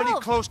myself. How many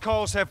close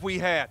calls have we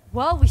had?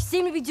 Well, we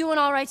seem to be doing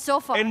all right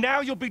so far. And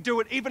now you'll be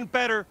doing even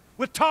better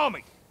with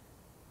Tommy.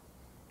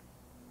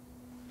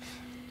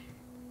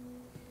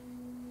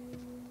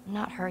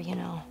 Not her, you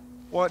know.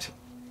 What?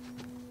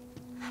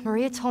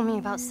 Maria told me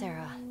about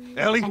Sarah.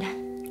 Ellie?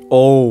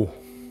 Oh.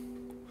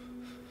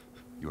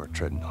 You are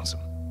treading on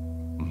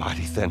some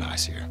mighty thin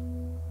ice here.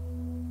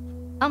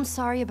 I'm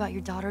sorry about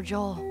your daughter,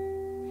 Joel.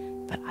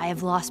 But I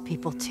have lost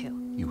people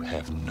too. You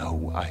have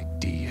no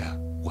idea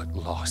what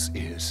loss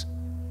is.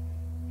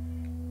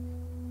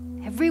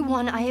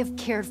 Everyone I have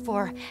cared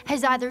for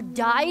has either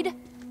died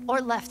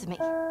or left me.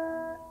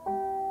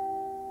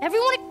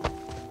 Everyone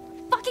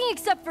fucking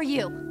except for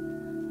you.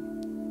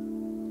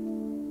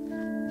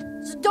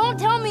 So don't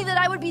tell me that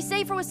I would be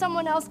safer with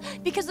someone else,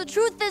 because the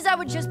truth is I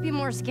would just be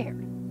more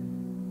scared.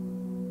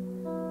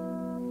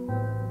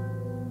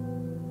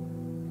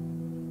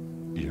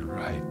 You're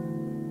right.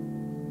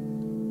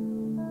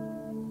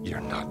 You're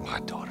not my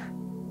daughter.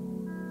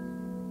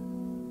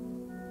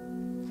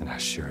 And I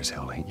sure as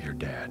hell ain't your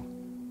dad.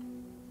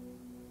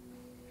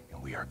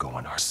 And we are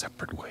going our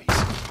separate ways.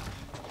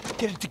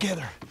 Get it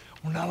together.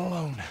 We're not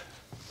alone.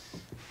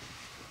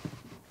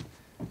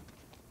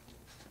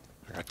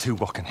 I got two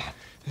walking in.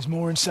 There's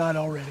more inside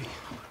already.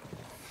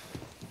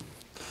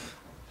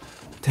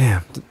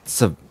 Damn,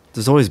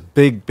 there's always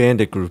big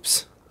bandit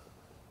groups.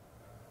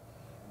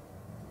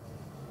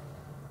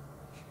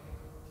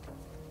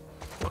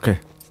 Okay,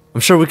 I'm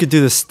sure we could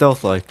do this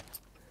stealth-like.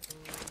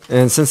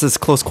 And since it's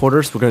close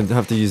quarters, we're gonna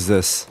have to use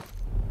this.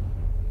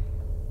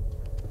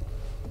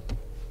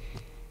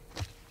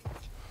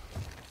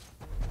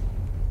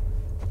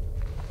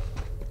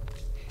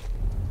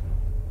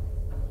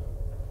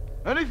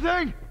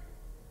 Anything?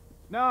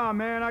 Nah,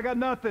 man, I got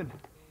nothing.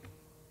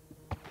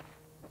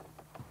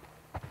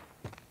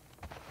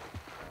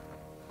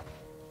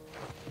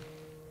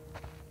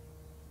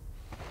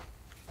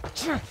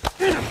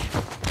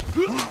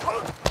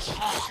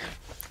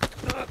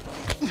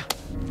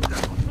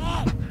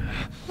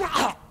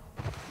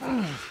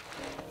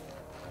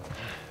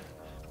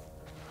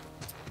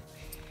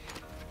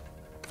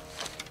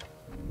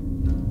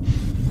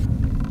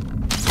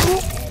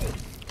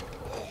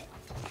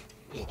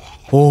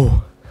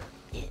 Oh.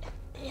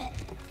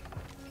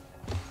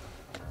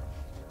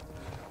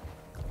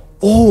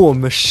 Oh, a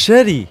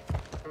machete!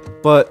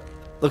 But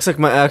looks like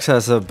my axe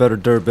has a better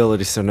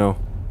durability, so no.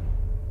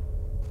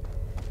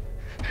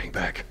 Hang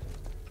back.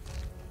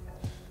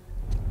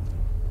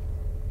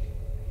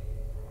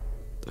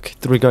 Okay,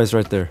 3 guys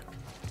right there.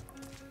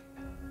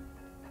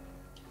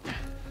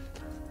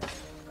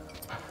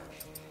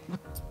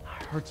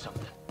 I heard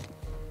something.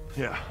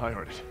 Yeah, I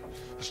heard it.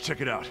 Let's check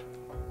it out.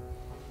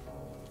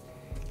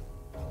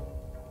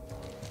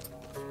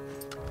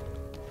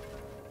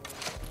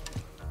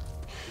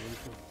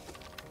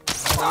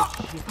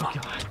 Oh,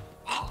 God.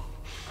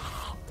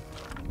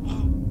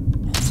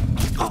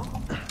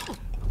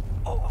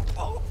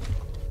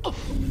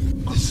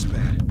 This is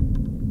bad.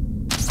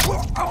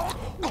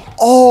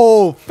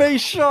 Oh,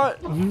 face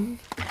shot!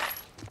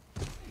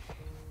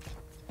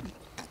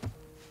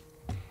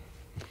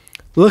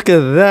 Look at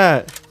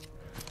that!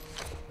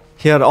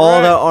 He had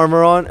all that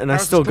armor on, and I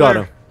still got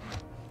him.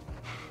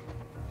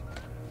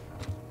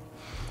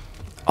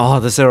 Oh,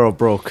 this arrow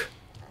broke.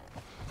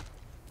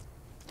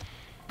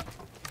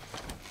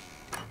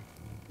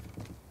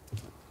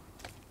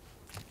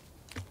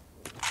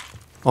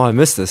 Oh, I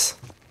missed this.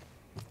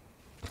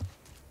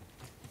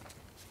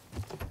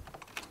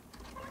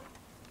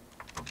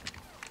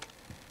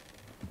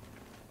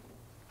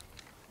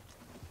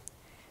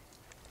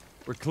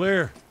 We're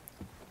clear.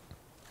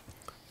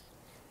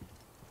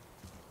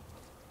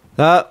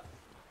 That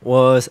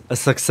was a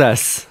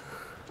success.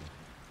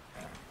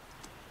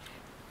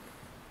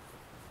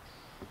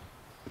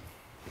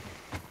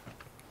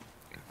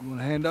 You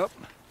want a hand up?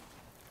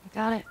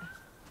 Got it.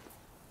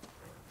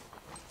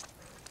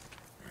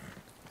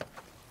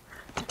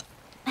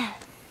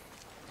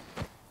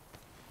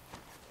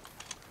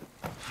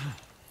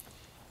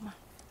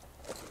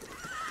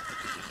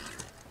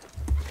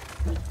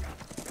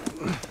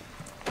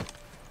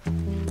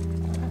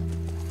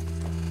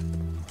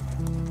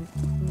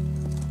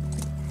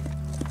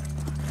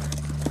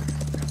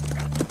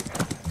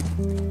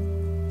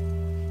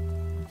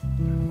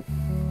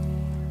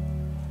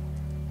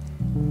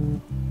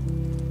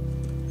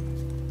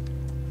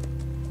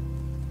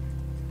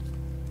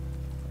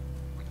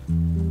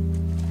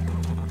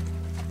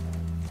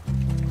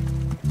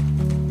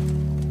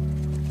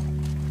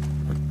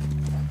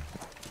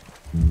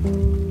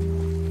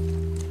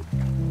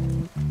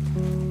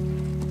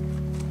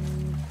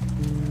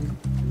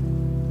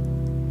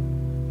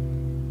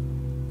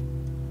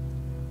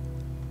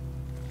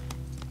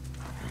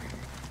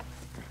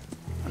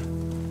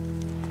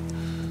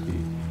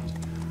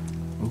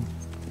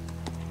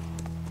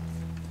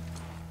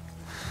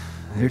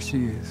 There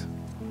she is.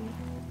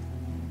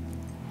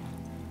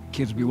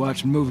 Kids will be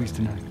watching movies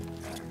tonight.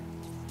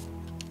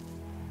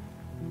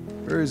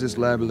 Where is this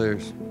lab of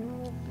theirs?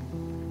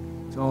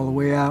 It's all the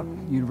way out,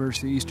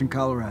 University of Eastern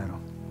Colorado.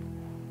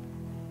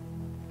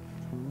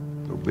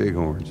 Go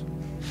Bighorns.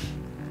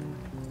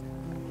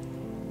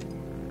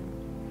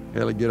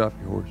 Ellie, get off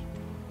your horse.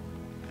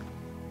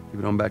 Give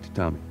it on back to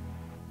Tommy.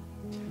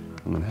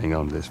 I'm gonna hang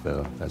on to this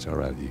fella, if that's all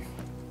right with you.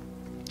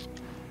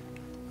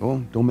 Go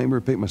on, don't make me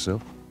repeat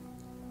myself.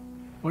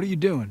 What are you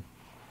doing?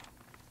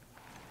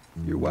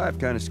 Your wife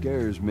kind of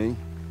scares me.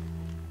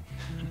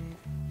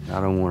 I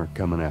don't want her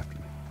coming after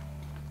me.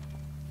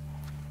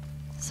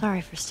 Sorry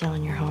for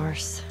stealing your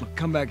horse. Look,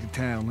 come back to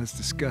town. Let's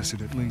discuss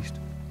it at least.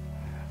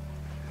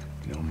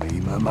 You know me,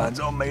 my mind's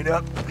all made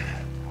up.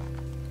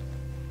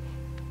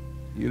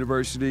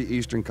 University,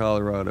 Eastern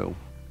Colorado.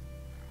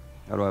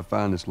 How do I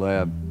find this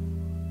lab?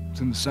 It's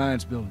in the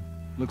science building.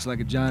 Looks like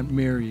a giant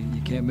mirror.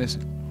 You can't miss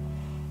it.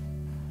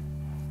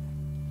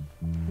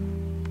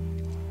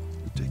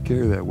 Take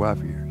care of that wife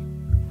of yours.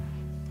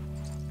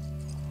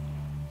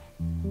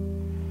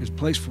 There's a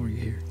place for you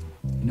here.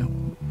 You know?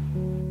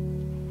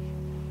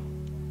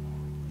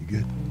 You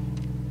good?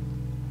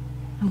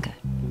 I'm good.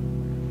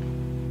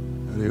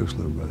 Adios,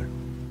 little brother.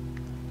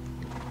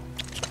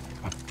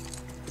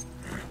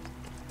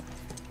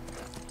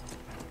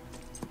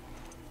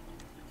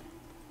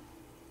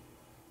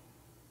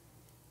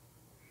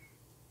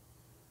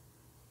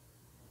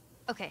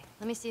 Okay,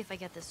 let me see if I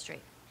get this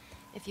straight.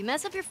 If you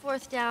mess up your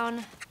fourth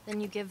down,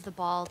 then you give the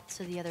ball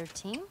to the other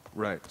team?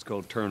 Right, it's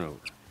called turnover.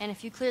 And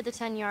if you clear the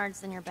 10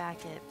 yards, then you're back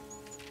at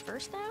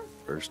first down?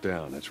 First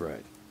down, that's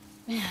right.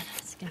 Man,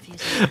 that's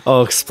confusing.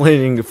 Oh,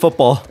 explaining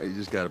football. You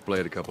just gotta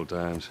play it a couple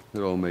times. It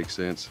all makes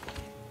sense.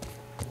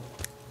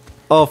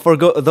 Oh, for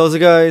those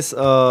guys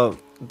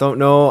don't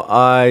know,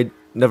 I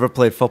never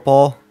played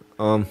football.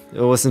 It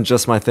wasn't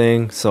just my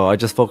thing, so I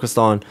just focused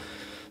on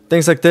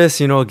things like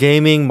this, you know,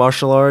 gaming,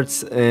 martial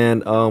arts,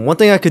 and one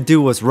thing I could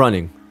do was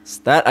running.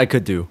 That I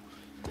could do.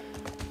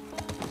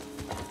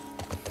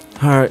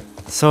 Alright,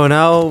 so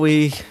now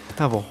we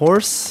have a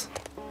horse.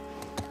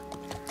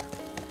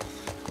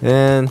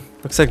 And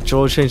looks like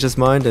Joel changed his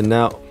mind and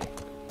now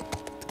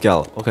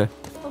gallop, okay.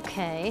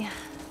 Okay.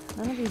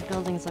 None of these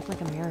buildings look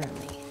like a mirror to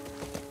me.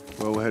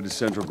 Well, we'll head to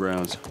Central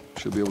Grounds.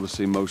 Should be able to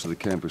see most of the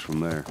campus from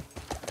there.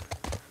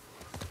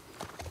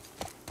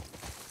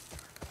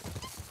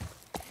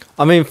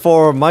 I mean,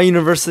 for my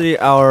university,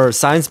 our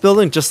science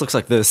building just looks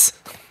like this.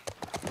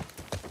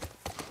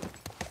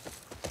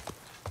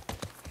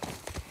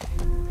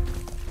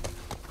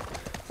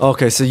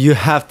 Okay, so you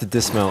have to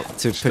dismount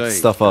to pick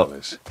stuff up.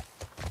 Callous.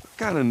 What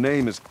kind of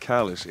name is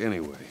Callous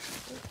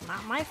anyways?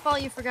 Not my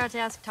fault you forgot to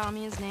ask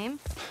Tommy his name.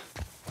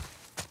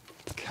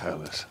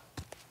 Callous.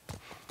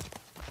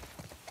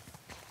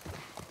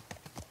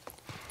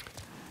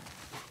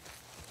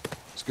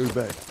 Scoot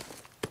back.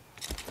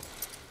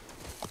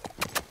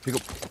 Pick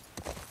up.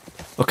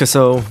 Okay,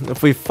 so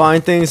if we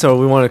find things or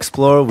we want to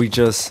explore, we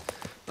just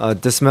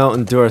dismount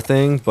and do our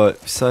thing. But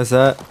besides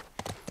that,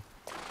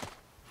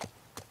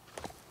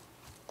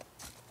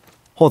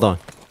 hold on.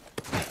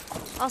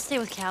 I'll stay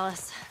with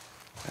Callus.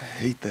 I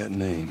hate that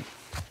name.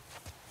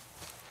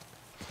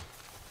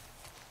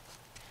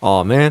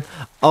 Oh man,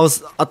 I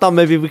thought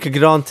maybe we could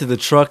get onto the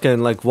truck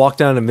and like walk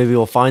down and maybe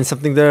we'll find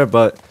something there,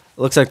 but it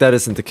looks like that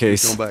isn't the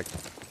case. Go back.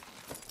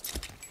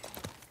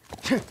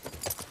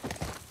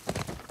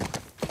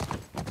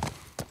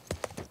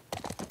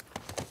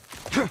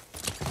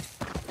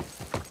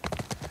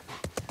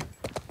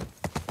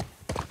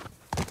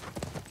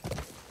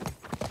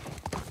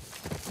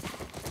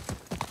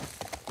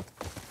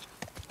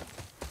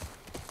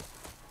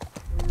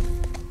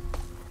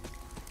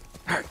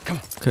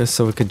 Okay,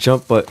 so we could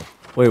jump, but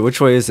wait, which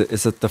way is it?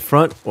 Is it the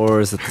front or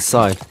is it the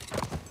side?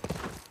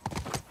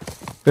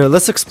 Yeah,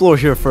 let's explore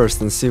here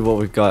first and see what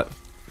we've got.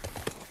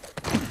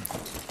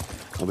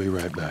 I'll be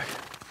right back.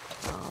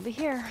 I'll be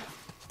here.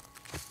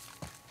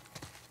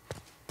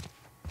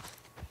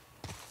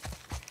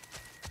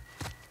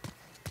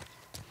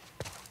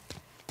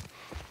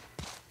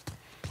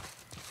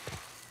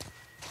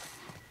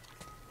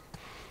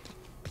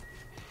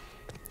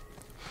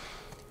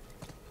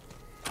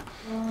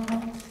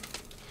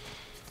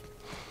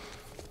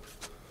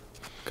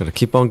 Gotta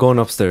keep on going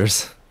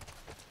upstairs.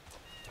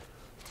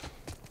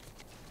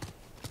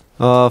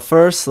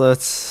 First,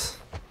 let's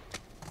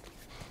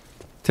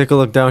take a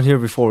look down here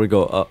before we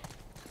go up.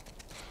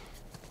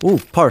 Ooh,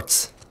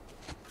 parts.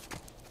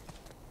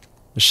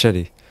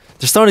 Machete.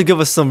 They're starting to give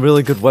us some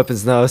really good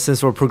weapons now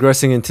since we're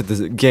progressing into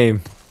the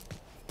game.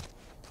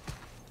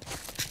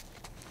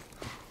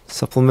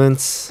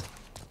 Supplements.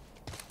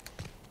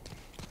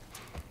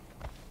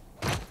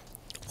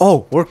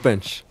 Oh,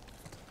 workbench.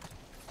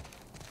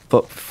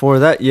 But before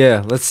that,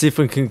 yeah, let's see if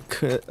we can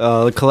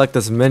collect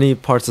as many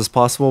parts as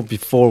possible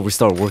before we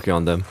start working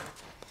on them.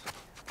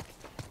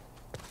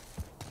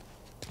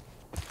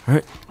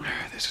 Alright.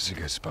 This is a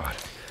good spot.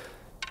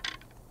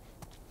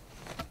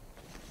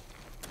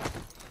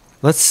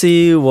 Let's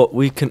see what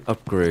we can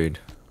upgrade.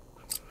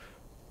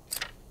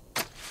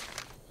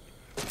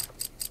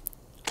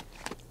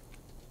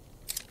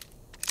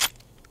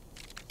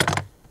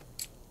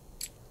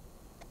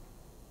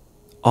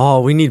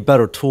 Oh, we need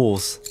better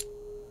tools.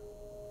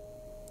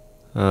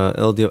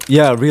 LDO.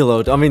 Yeah,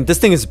 reload. I mean, this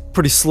thing is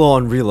pretty slow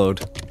on reload.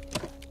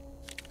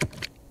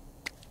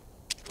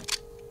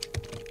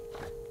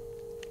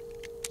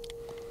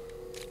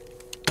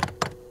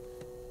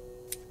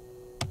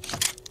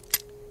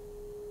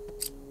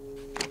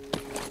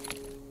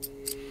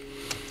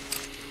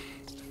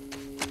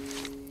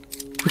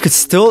 We could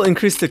still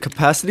increase the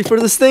capacity for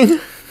this thing.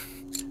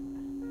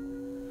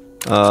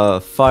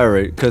 Fire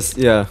rate, because,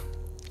 yeah,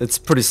 it's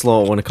pretty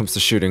slow when it comes to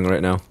shooting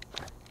right now.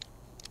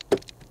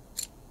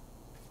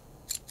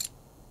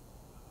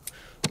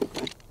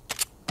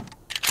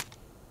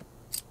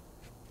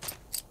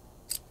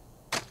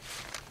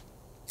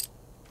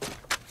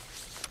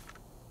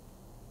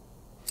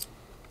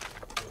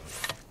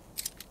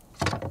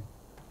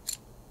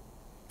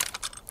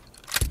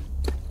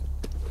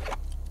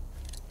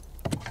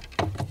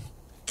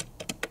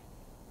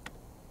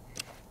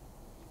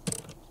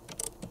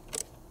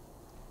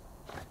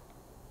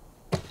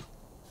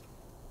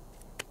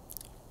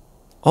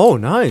 Oh,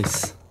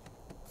 nice.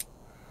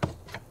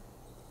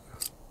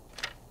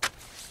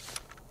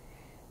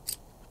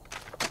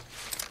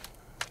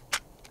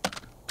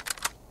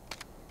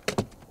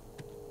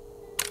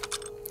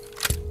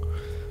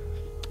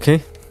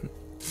 Okay.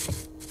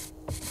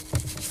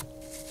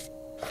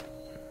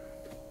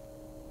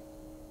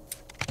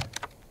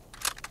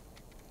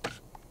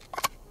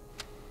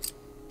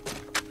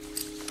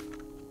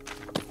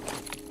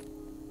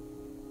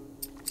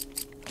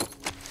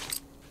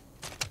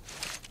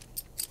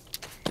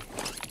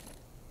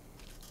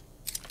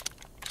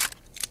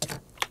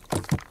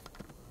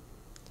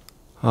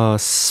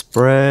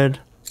 Spread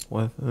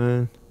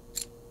weapon.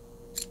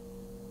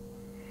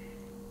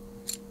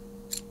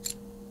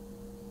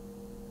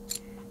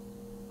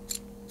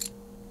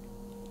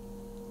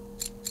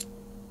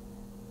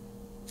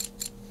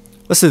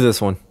 Let's do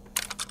this one.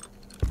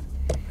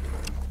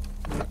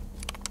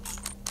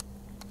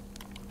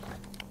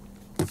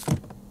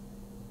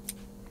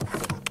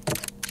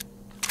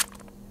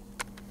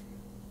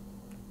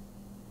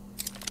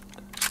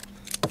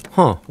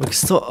 Huh, we can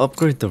still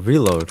upgrade the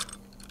reload.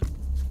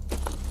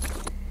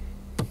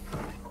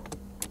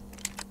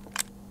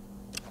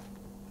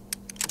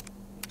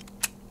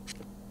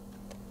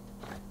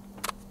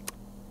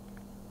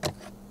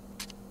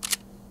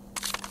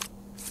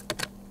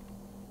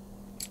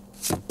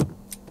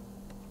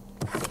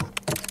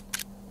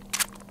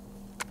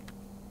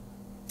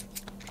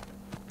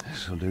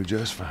 This'll do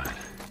just fine.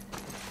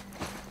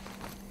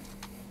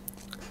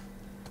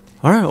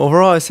 Alright,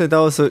 overall I say that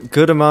was a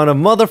good amount of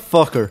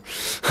motherfucker.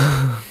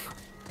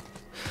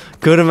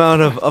 Good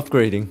amount of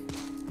upgrading.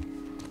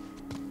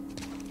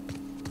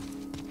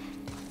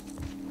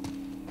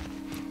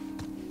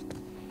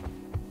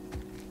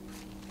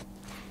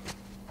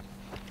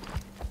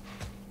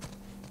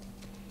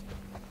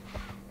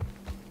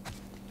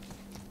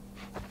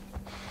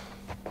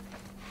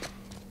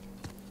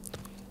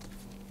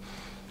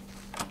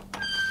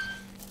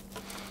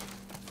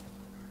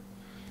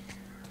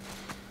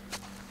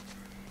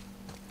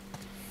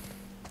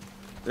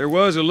 There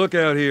was a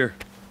lookout here.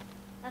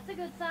 That's a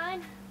good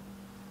sign.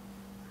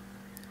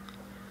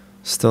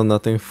 Still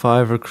nothing.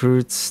 5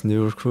 recruits,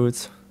 new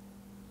recruits.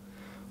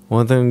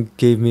 One of them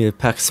gave me a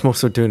pack of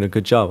smokes for doing a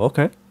good job.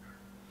 Okay.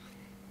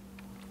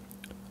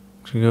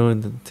 You go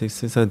and take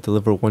 6 and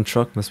deliver 1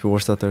 truck. Must be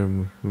worse out there.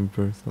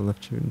 Remember, I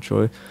left you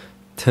enjoy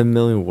 10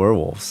 million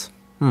werewolves.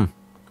 The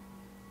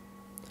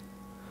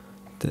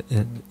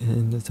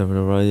end is a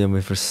variety of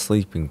me for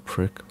sleeping,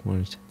 prick.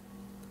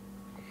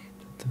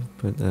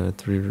 Put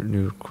 3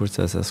 new recruits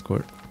as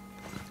escort.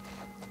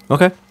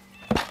 Okay.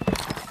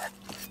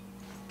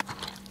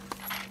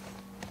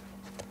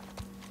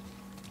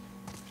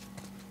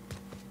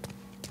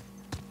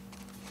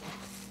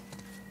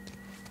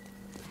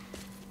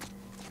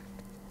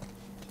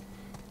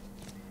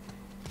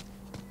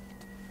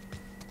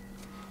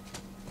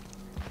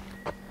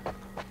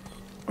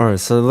 Alright,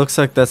 so it looks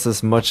like that's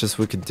as much as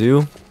we could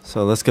do.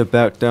 So let's get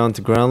back down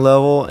to ground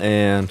level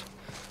and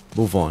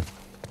move on.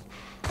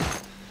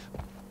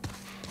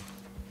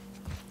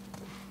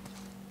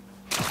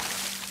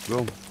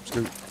 Go,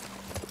 Scoot.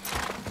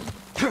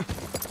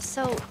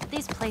 So,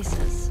 these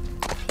places,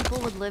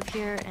 people would live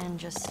here and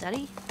just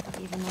study,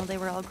 even though they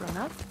were all grown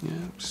up? Yeah,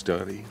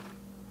 study,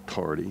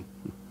 party,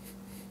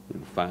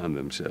 and find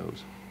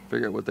themselves.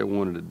 Figure out what they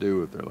wanted to do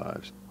with their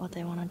lives. What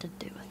they wanted to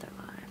do with their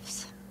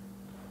lives.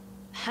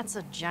 That's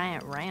a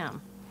giant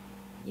ram.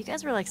 You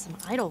guys were like some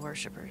idol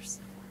worshippers.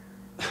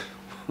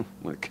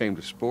 When it came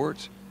to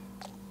sports,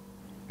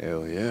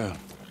 hell yeah.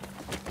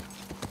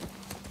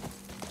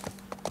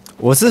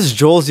 Was this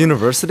Joel's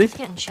university? It's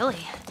getting chilly.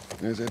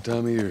 It's that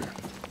time of year.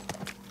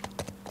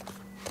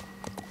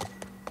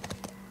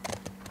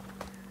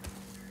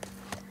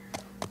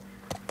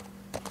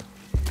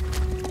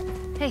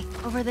 Hey,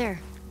 over there.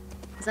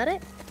 Is that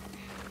it?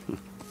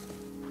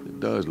 It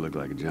does look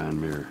like a giant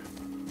mirror.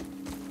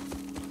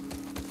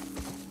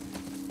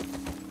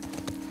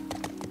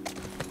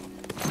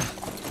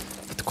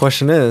 The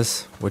question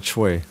is, which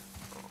way?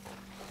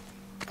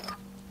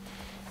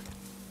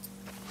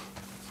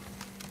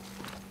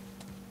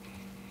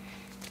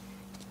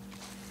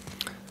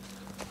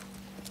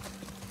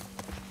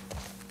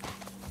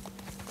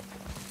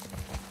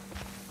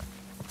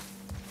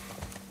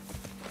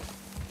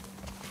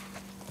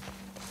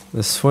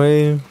 This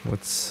way?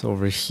 What's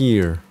over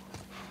here?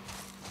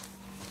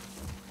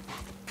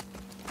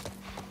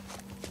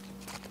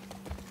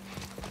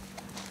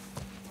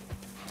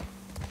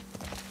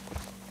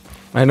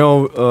 I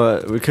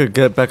know we could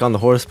get back on the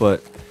horse,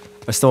 but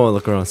I still want to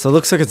look around. So it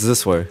looks like it's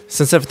this way,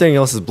 since everything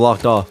else is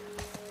blocked off.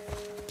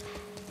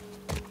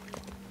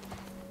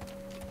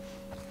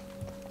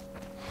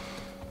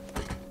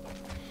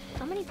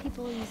 How many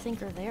people do you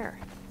think are there?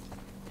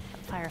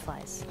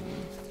 Fireflies.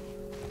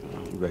 I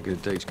reckon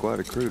it takes quite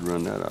a crew to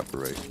run that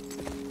operation.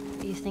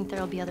 Do you think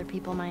there'll be other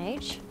people my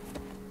age?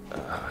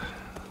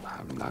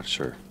 I'm not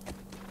sure.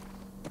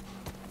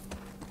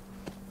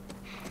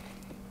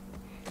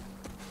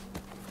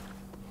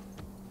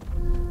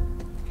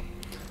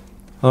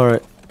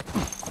 Alright.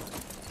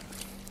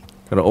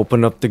 Gotta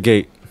open up the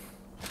gate.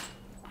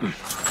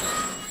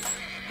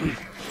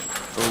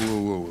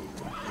 Whoa, whoa.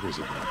 What is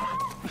it?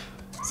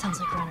 Sounds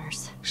like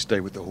runners. Stay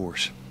with the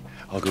horse.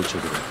 I'll go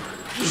check it out.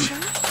 You sure?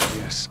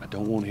 Yes, I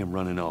don't want him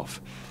running off.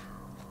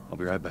 I'll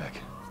be right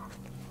back.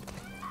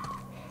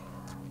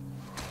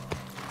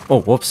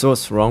 Oh, whoops,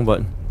 what's wrong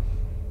button?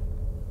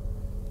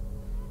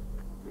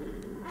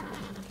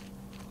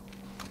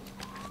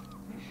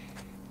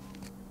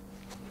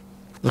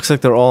 Looks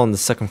like they're all on the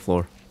second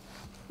floor.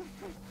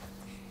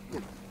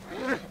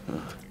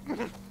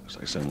 Looks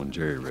like someone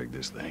jerry-rigged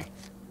this thing.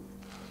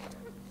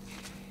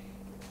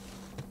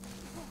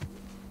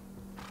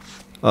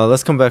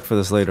 Let's come back for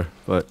this later,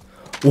 but...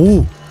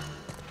 Ooh!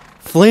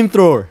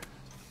 Flamethrower!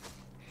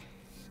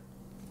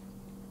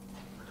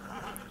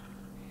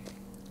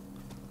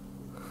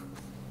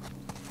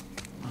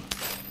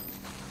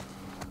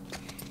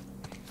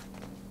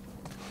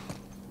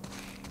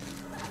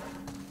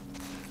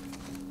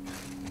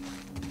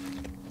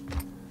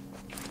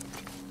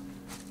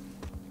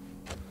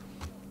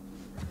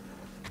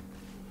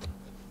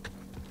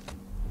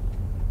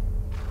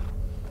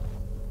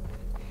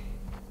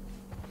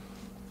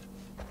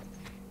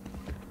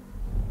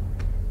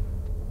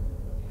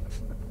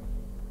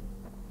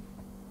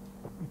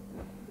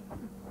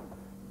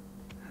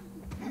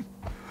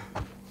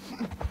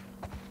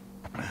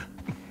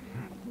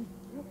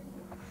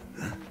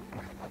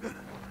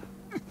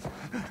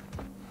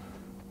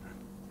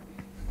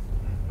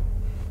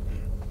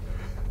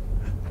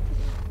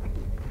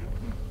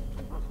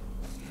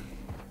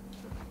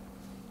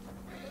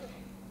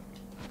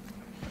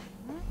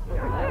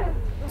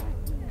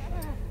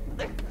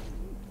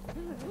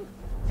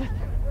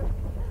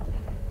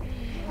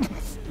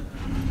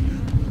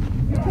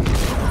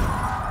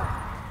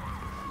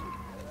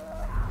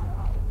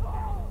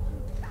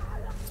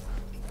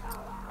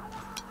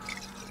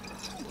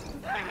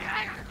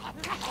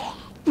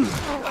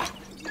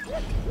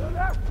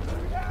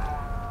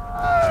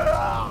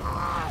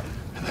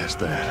 And that's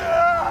that.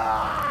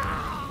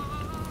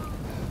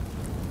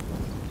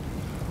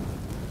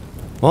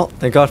 Well,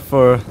 thank God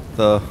for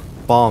the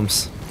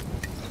bombs.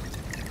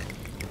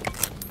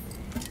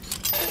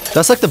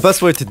 That's like the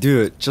best way to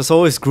do it. Just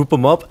always group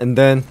them up and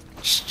then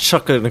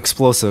chuck an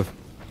explosive.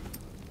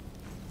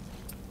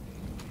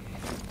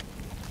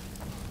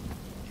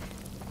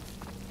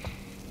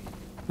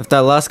 If that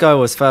last guy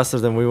was faster,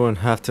 then we wouldn't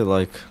have to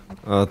like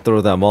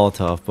throw that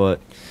Molotov,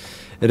 but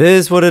it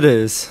is what it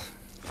is.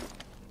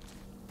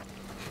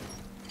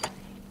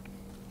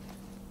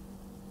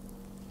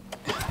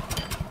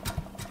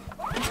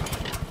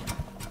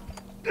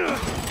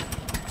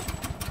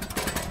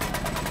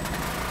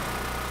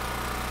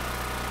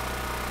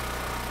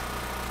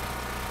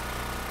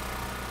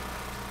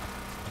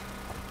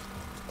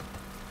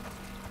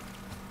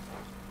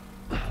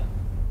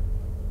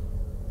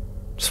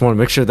 just want to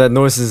make sure that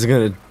noise isn't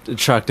going to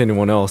attract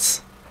anyone else.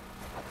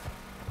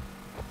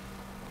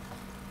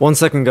 1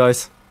 second,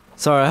 guys.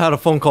 Sorry, I had a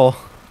phone call.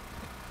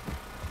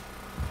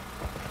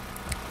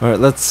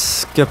 Alright,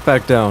 let's get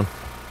back down.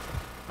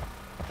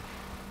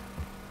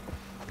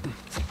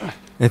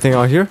 Anything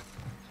out here?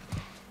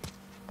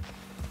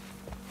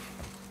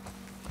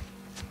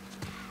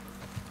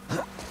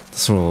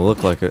 Doesn't really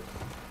look like it.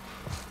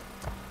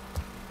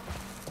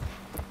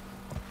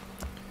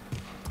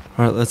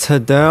 Alright, let's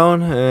head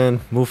down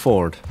and move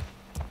forward.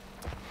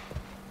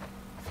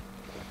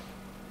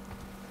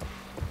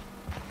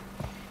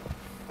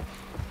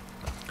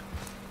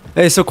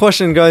 Hey, so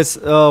question, guys.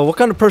 What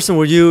kind of person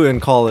were you in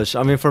college?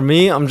 I mean, for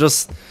me, I'm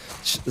just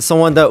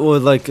someone that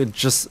would like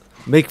just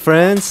make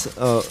friends.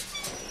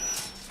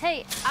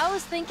 Hey, I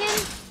was thinking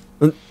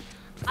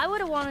I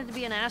would have wanted to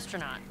be an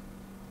astronaut.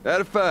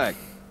 That a fact.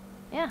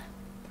 Yeah.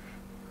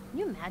 Can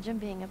you imagine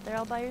being up there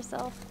all by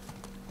yourself?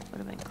 Would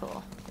have been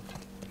cool.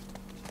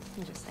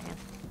 I'm just saying.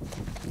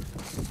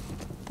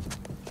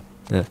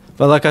 Yeah,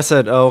 but like I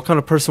said, what kind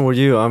of person were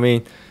you? I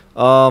mean,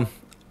 I'm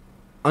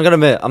gonna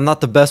admit, I'm not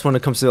the best when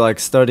it comes to like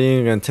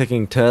studying and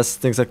taking tests,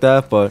 things like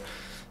that, but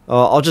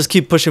I'll just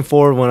keep pushing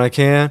forward when I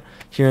can,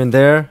 here and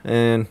there,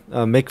 and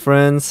make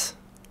friends.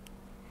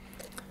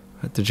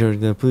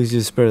 Please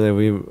use spare that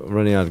we're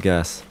running out of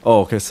gas.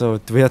 Oh, okay, so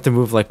do we have to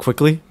move like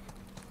quickly?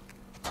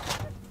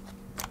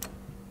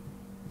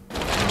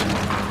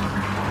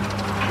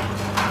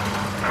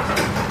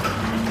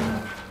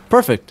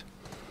 Perfect.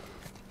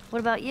 What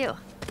about you?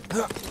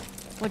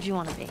 What'd you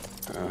want to be?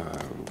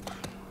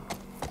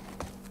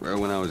 Well,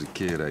 when I was a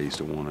kid, I used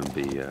to want to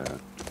be a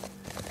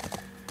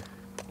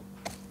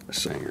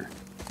singer.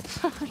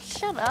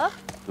 Shut up.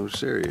 No,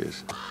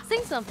 serious.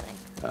 Sing something.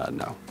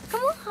 No.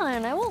 Come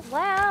on, I won't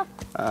laugh.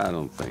 I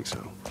don't think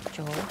so.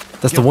 Joel.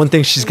 That's the one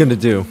thing she's gonna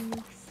do.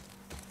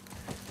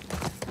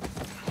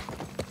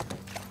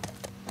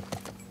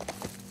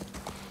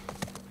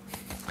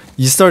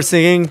 You start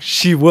singing,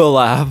 she will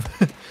laugh.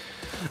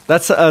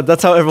 That's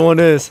how everyone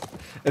is.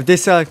 If they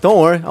say like, "Don't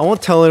worry, I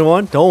won't tell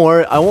anyone. Don't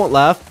worry, I won't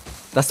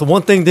laugh," that's the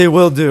one thing they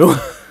will do.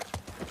 Here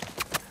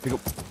you go.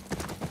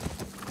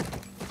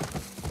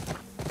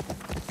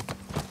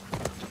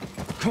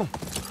 Come on.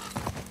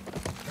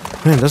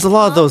 Man, there's a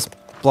lot of those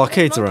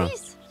blockades around.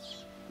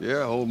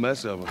 Yeah, a whole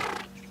mess of them.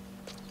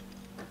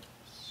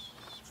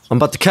 I'm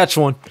about to catch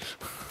one.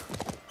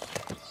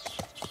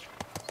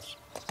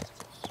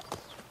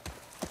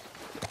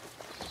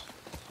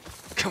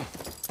 Come on.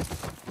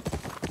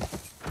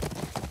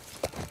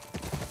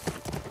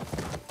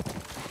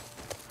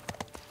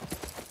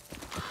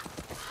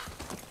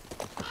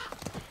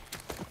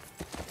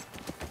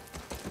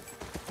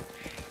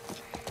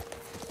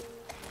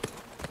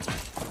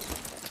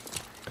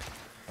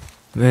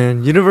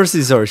 Man,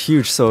 universities are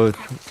huge, so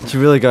you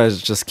really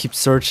guys just keep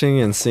searching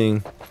and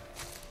seeing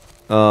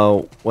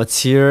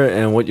what's here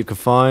and what you can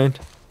find.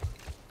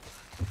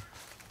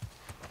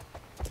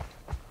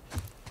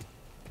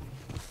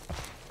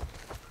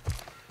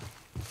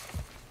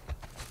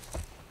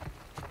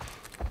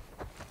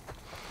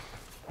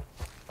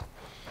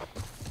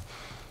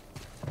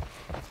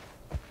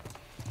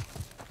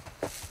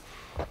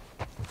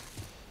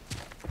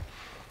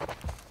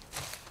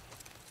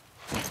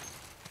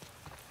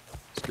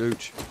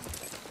 Scooch.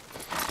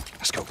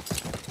 Let's go.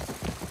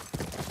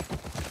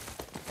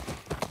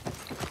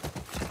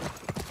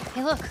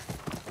 Hey, look.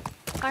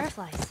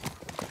 Fireflies.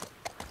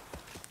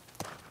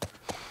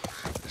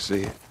 I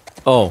see it.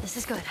 Oh, This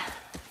is good.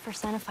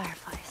 First sign of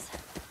fireflies.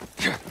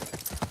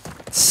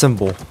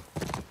 symbol.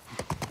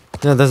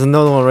 Yeah, there's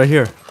another one right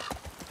here.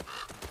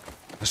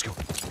 Let's go.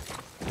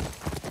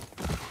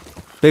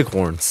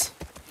 Bighorns.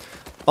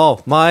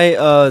 Oh,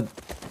 my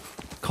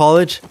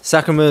college,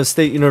 Sacramento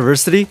State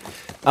University,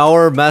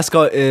 our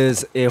mascot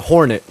is a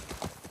hornet.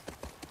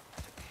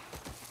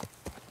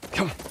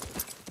 Come on.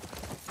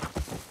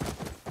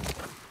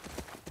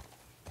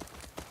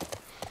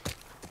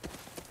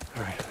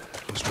 All right,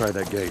 let's try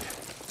that gate.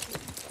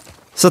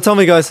 So tell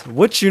me guys,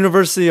 which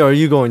university are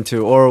you going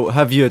to or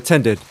have you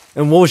attended?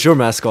 And what was your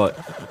mascot?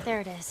 There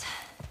it is.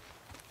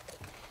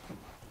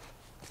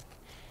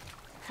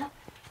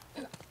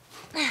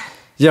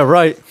 Yeah,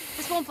 right.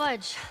 This won't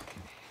budge.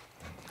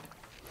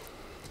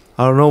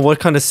 I don't know what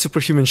kind of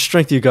superhuman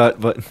strength you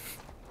got, but...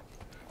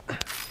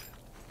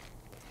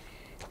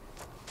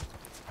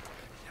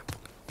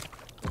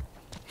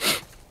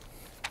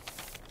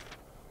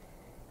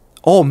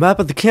 Oh, map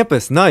of the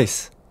campus.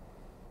 Nice.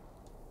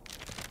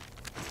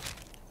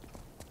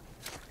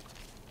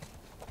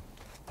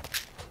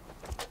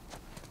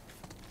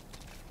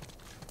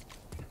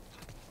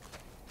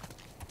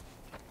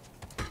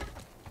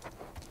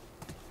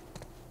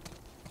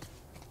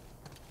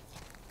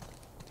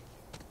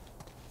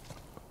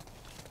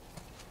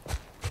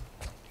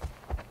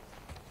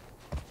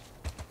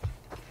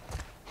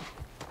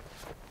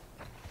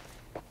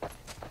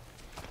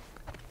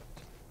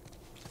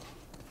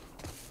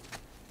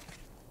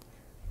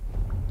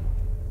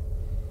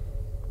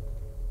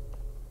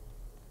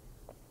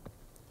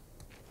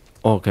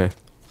 Okay.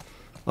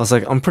 I was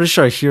like, I'm pretty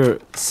sure I hear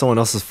someone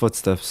else's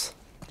footsteps.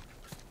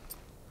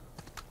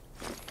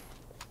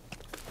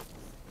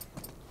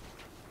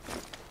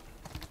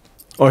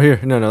 Or here,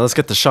 no, let's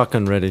get the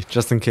shotgun ready,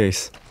 just in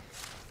case.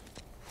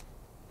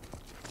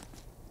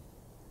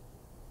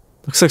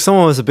 Looks like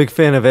someone was a big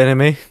fan of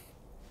anime.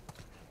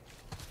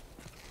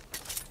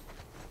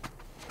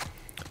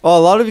 Oh,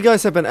 a lot of you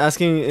guys have been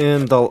asking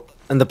in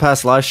the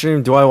past live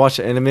stream, do I watch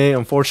anime?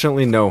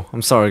 Unfortunately, no.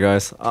 I'm sorry,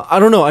 guys. I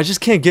don't know, I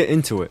just can't get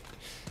into it.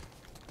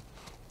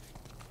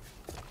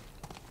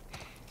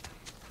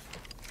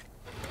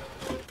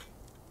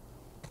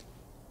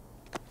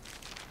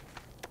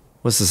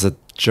 What's this, a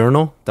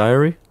journal?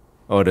 Diary?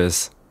 Oh, it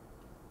is.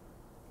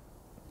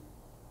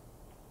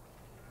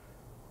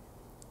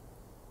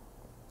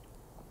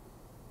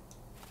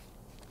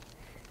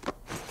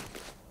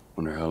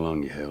 Wonder how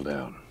long you held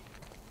out.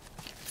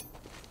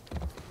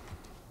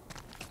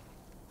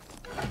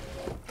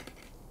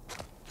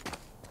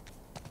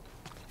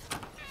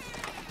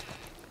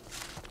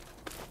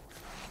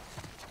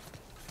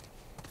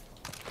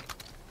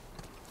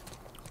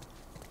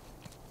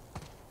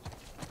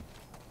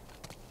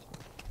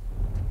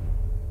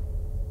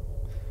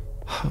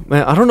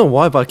 Man, I don't know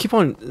why, but I keep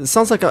on... It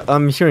sounds like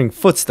I'm hearing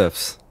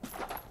footsteps.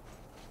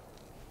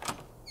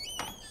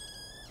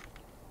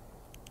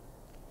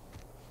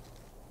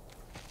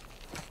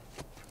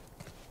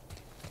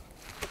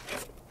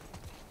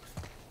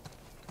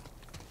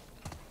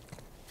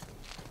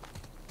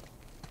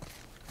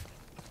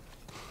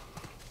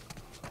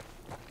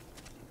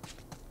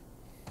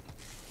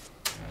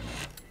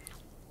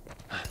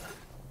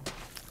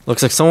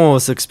 Looks like someone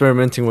was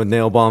experimenting with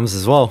nail bombs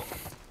as well.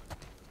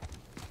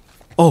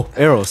 Oh,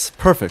 arrows.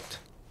 Perfect.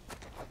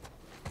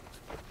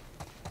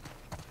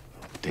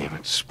 Damn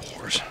it,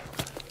 spores.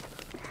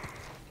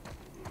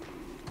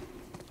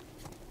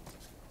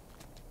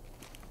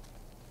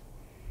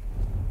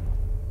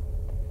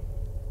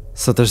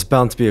 So there's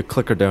bound to be a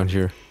clicker down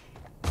here.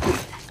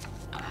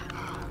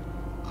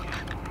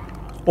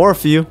 Or a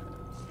few.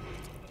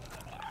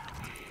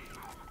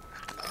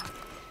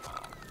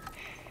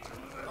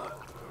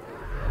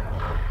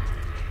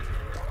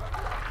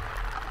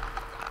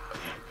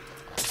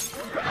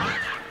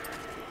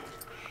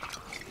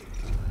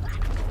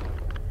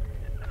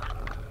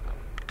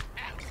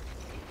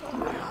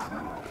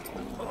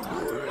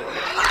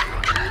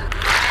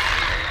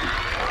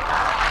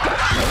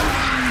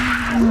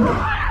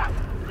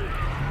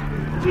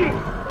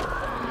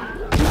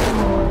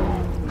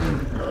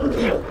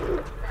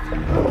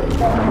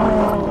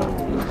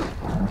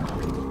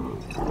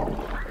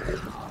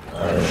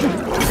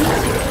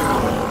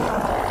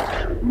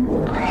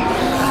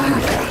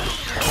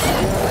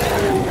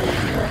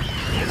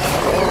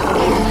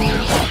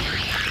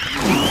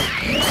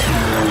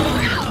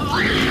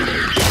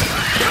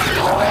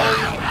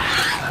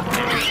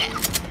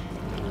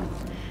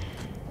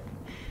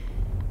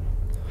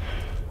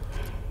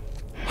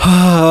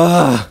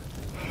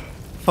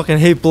 Fucking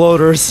hate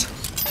bloaters.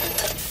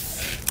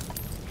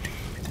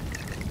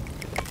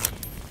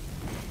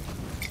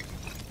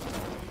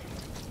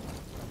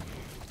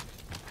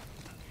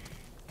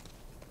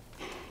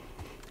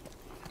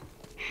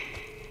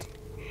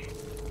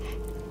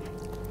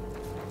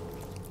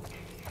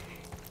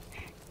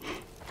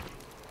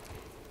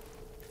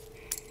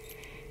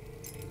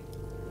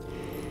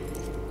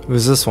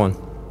 Who's this one?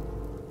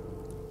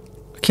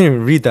 I can't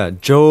even read that.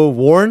 Joe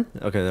Warren?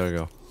 Okay, there we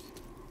go.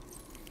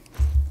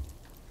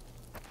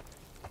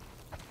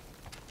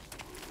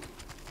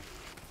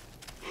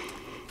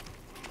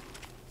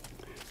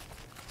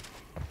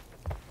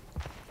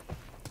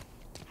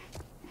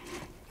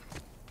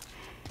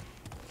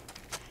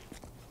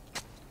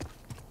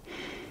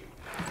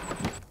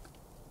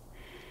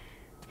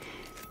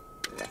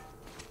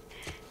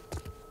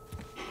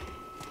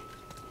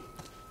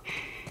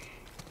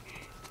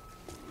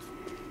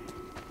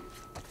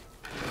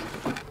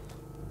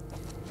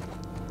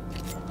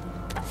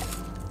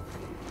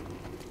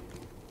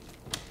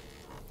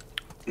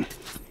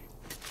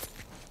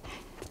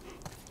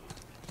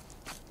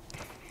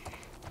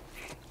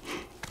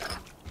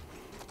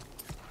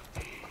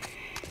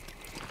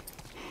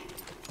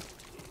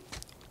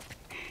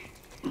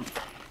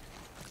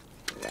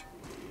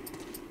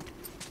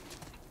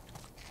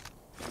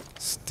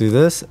 Do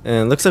this,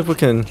 and looks like we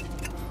can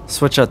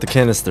switch out the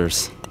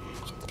canisters.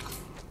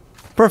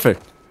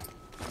 Perfect.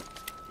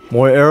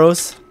 More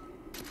arrows.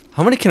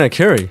 How many can I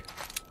carry?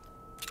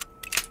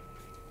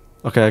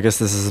 Okay, I guess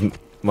this is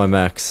my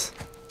max.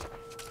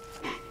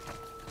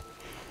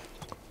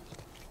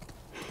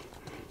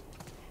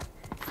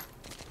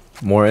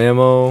 More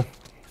ammo.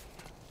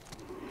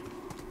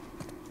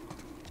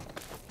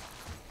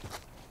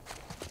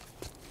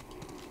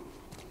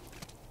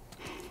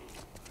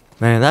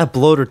 Man, that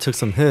bloater took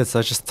some hits.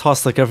 I just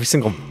tossed like every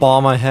single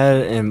bomb I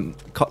had and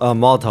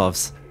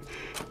Molotovs.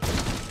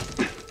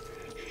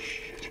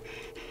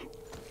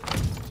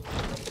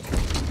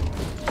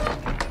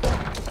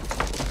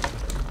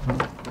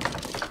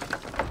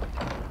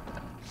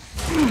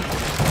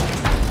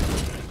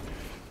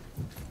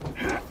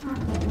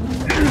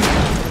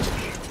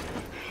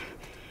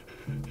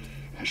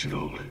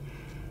 intentional.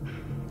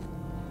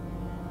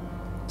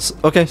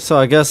 Okay, so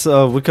I guess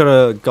we could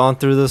have gone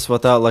through this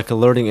without like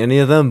alerting any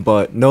of them,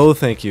 but no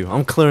thank you.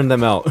 I'm clearing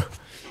them out.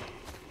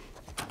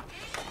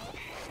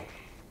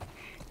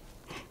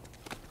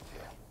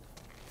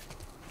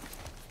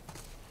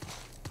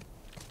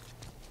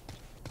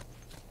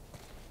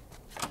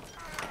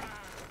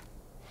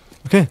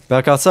 Okay,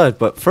 back outside,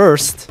 but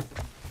first...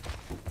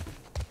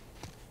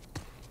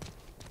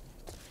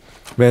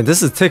 Man,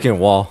 this is ticking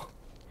wall.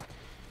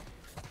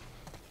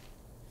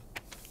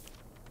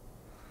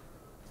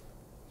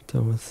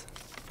 Done with...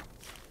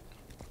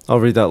 I'll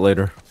read that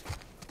later.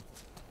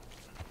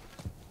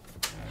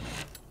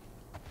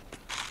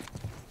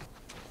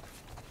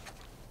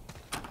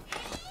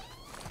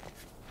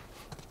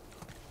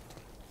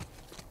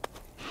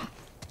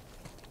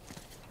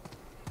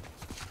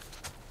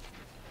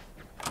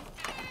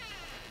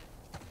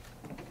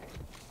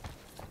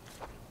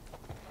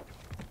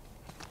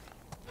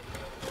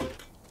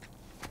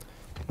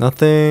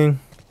 Nothing.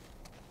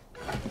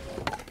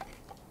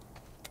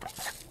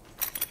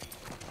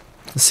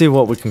 Let's see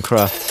what we can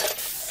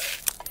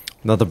craft.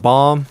 Another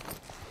bomb.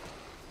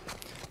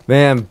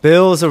 Man,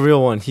 Bill's a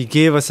real one. He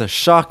gave us a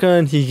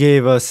shotgun. He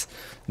gave us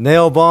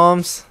nail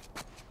bombs.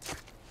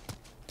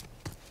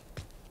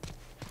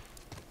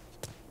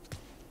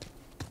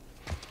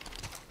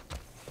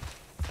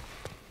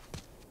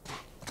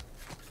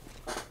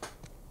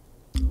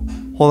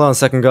 Hold on a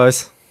second,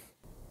 guys.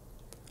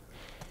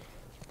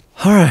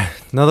 Alright,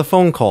 another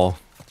phone call.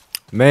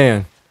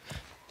 Man.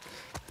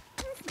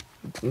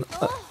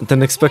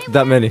 Didn't expect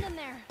that many.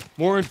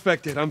 More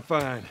infected, I'm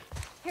fine.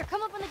 Here,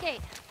 come up on the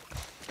gate.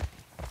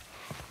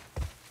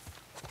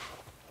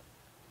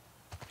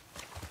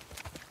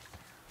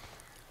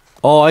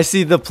 Oh, I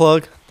see the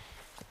plug.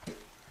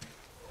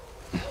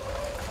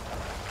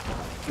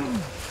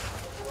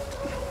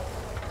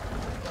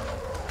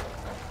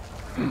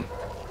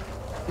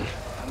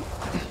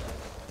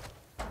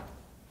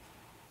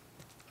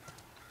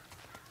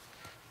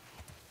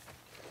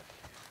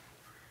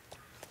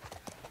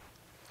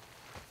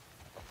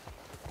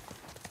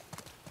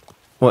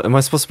 What, am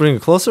I supposed to bring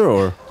it closer,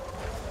 or?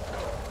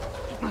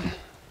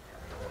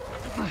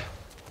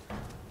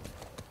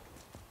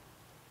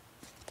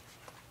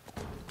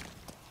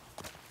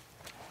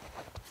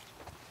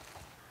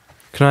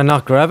 Can I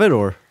not grab it,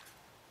 or?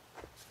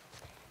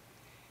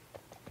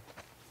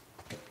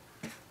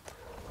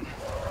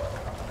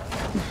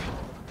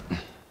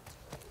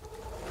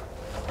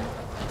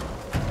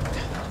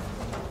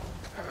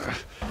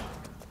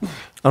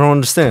 I don't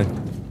understand.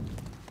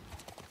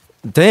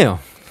 Damn.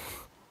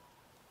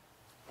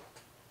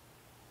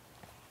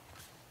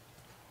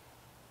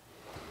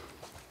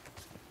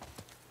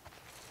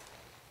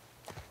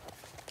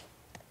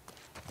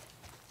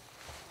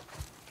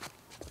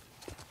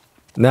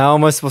 Now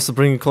am I supposed to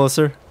bring it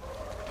closer?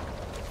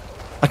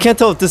 I can't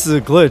tell if this is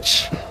a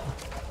glitch.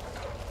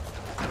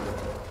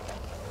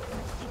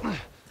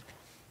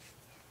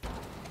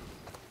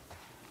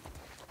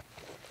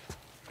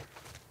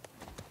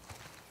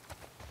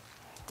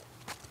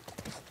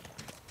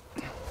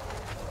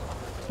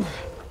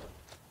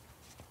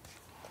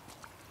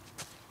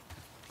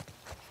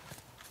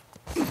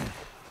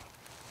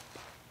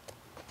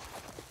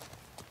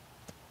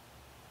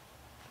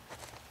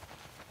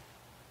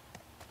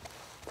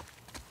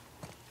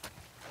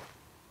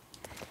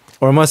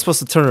 Or am I supposed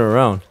to turn it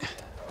around?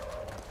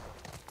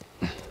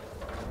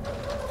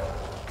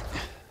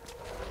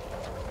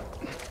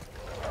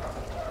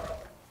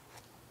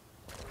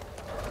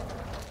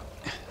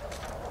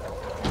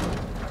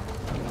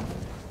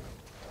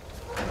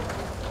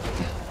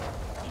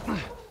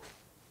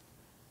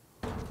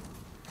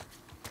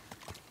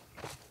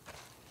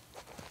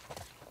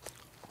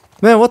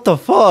 Man, what the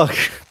fuck?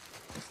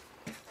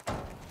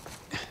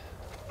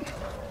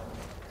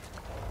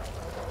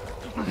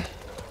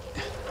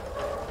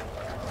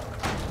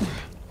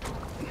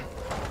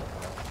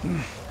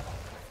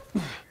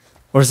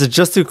 Or is it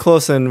just too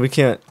close and we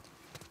can't?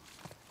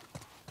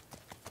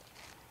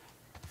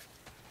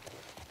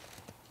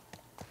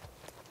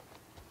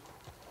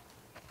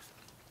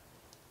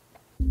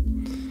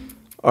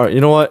 Alright, you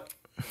know what?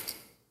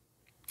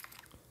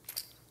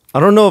 I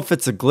don't know if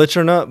it's a glitch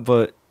or not,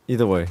 but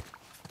either way.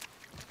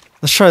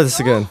 Let's try this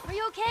again. Are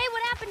you okay?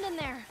 What happened in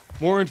there?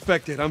 More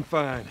infected, I'm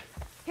fine.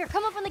 Here,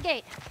 come up on the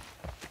gate.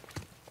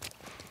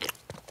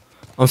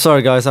 I'm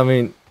sorry, guys. I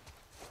mean...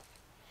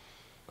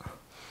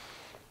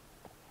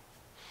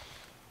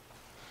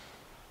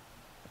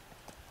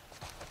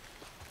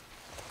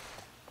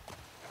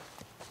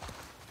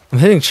 I'm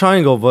hitting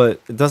triangle,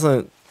 but it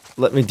doesn't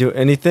let me do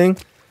anything.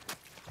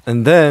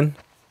 And then...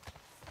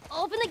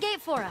 Open the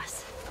gate for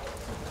us.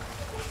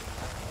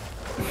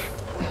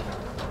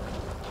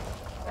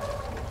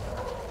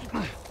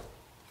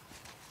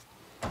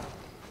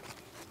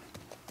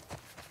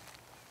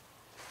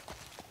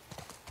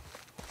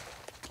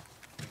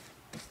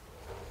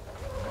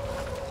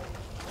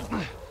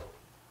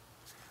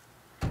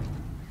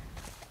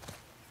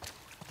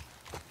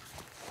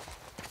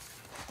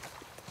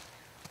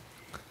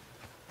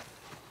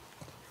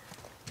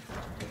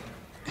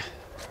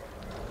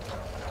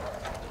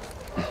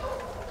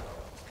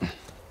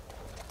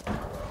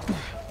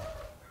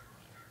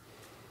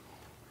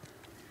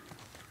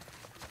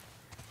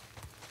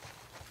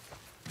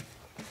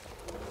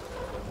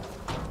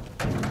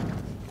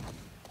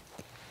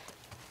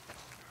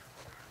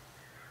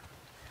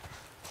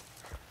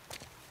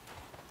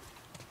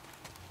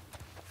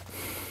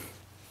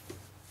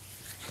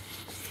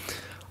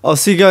 I'll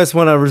see you guys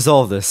when I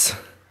resolve this.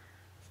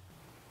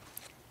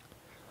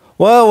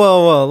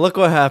 Well, look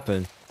what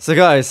happened. So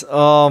guys,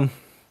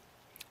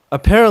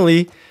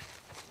 apparently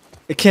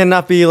it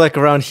cannot be like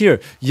around here.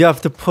 You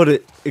have to put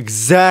it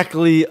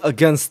exactly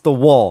against the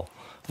wall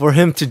for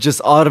him to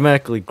just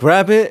automatically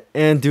grab it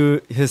and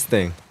do his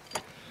thing.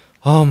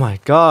 Oh my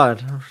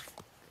god.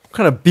 What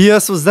kind of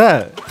BS was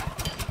that?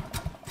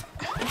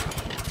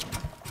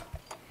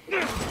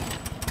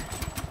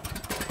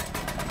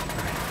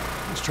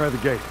 Let's try the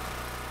gate.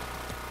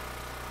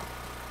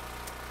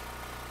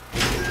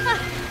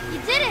 You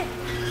did it!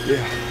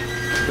 Yeah.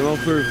 Come on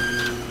through.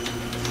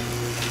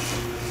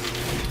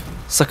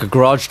 It's like a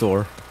garage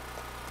door.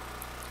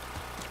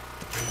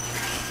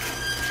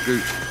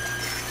 Scoot.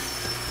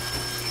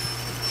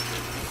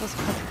 Those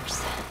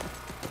clippers.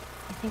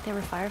 You think they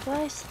were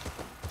fireflies?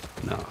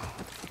 No.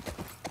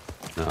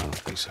 No, I don't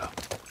think so.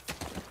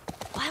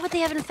 Why would they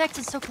have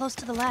infected so close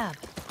to the lab?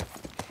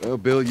 Well,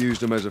 Bill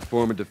used them as a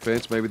form of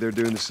defense. Maybe they're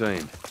doing the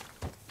same.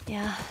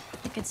 Yeah,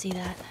 I could see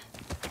that.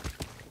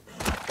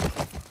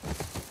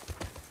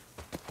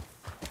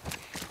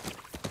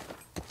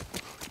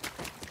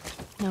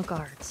 No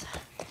guards.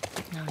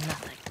 No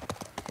nothing.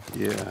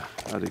 Yeah,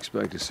 I'd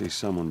expect to see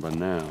someone by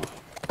now.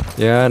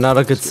 Yeah, not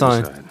a good Let's get sign.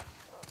 inside.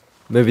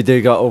 Maybe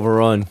they got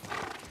overrun.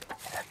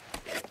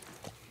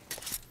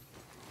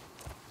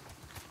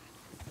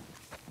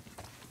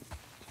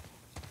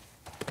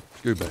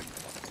 Scoot back.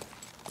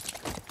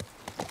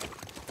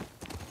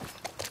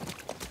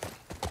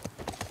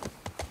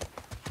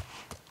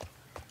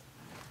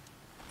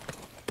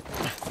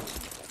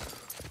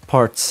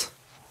 Parts.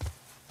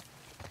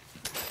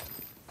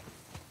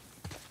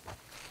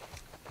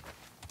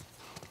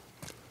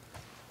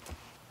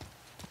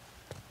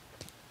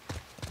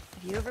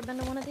 Have you ever been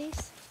to one of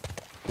these?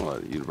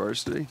 What,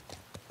 university?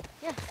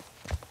 Yeah.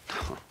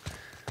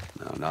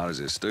 No, not as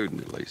a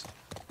student, at least.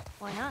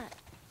 Why not?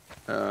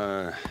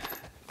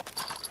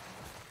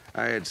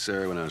 I had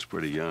Sarah when I was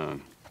pretty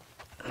young.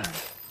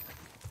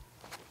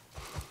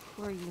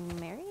 Were you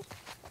married?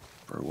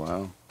 For a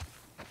while.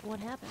 What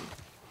happened?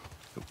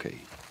 Okay.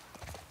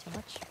 Too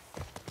much?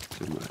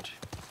 Too much.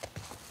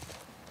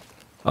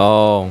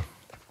 Oh,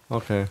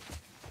 okay.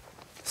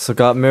 So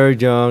got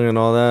married young and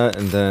all that,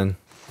 and then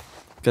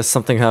guess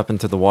something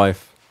happened to the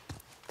wife.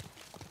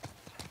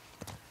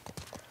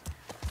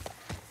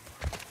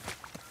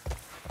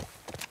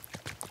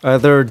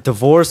 Either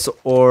divorce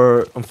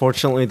or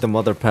unfortunately the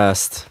mother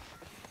passed.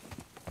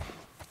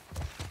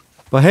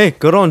 But hey,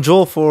 good on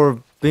Joel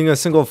for being a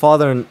single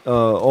father and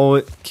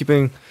always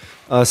keeping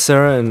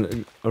Sarah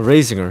and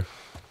raising her.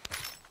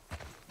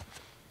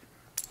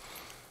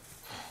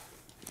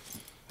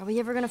 Are we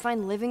ever gonna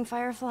find living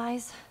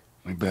fireflies?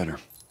 We better.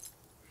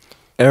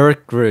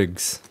 Eric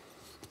Griggs.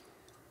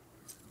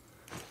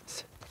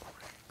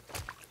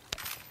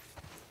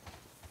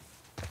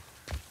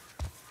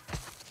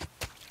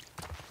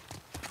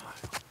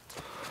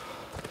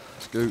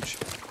 Scooch.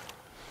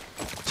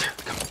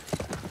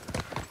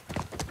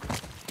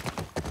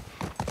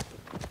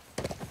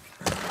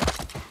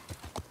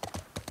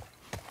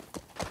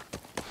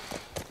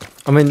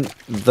 I mean,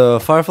 the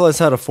Fireflies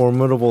had a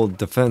formidable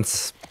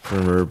defense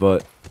perimeter,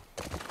 but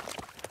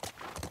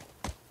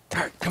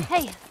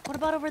Hey, what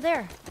about over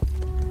there?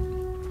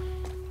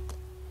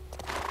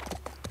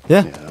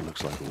 yeah. Yeah, that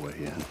looks like a way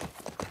in.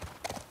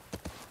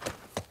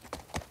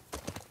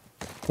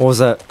 What was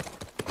that?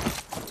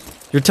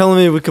 You're telling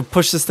me we could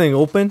push this thing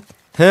open?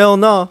 Hell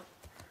no.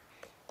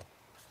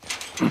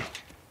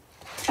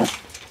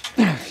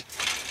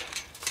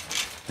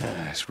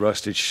 It's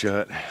rusted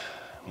shut.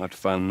 We'll have to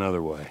find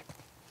another way.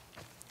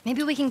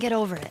 Maybe we can get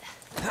over it.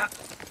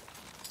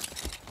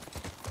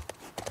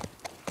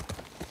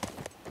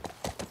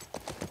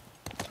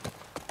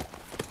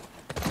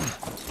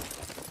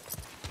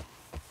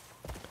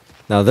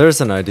 Now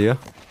there's an idea.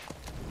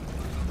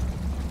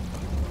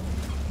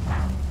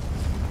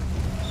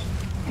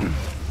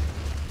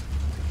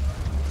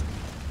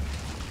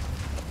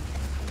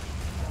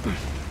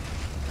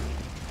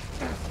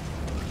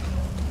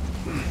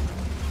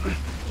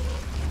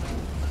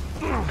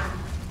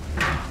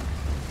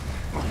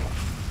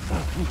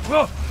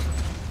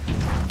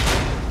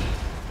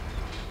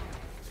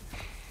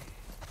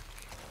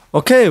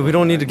 Okay, we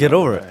don't need to get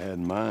over I it. had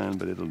mine,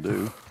 but it'll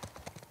do.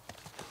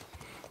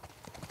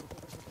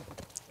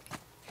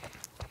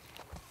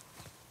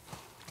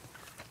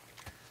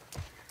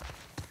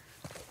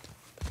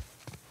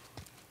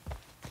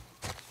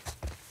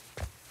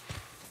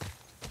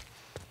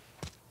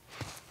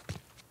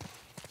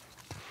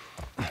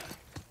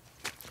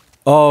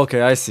 Oh,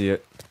 okay, I see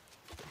it.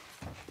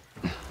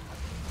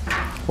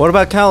 What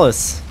about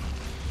Callus?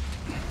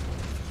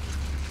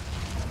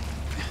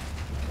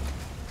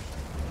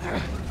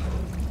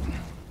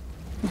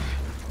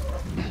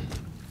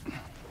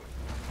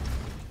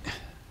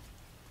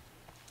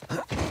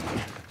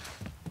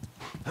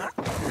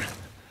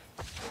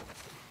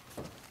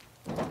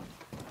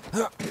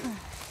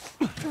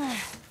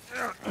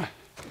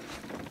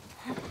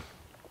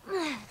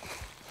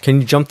 Can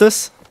you jump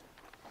this?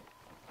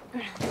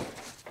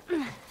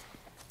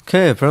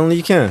 Okay, apparently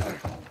you can.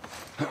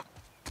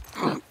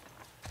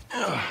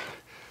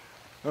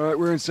 All right,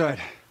 we're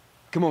inside.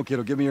 Come on,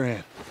 kiddo, give me your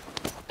hand.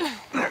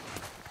 There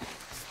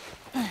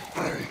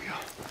you go.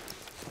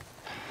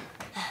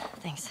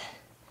 Thanks.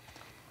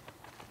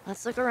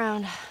 Let's look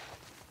around.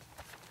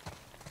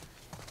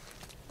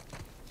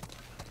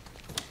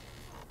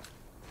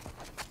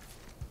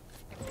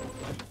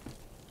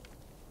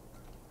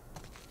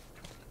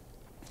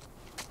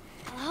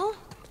 Hello?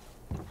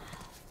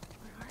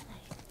 Where are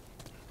they?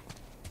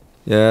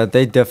 Yeah,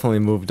 they definitely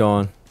moved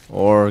on.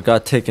 Or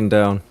got taken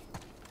down.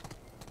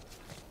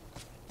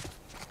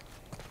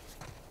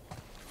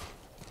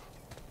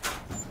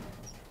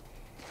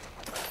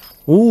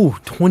 Ooh,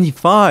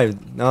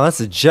 25. Now that's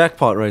a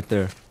jackpot right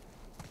there.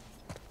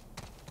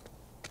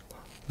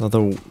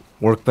 Another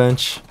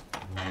workbench.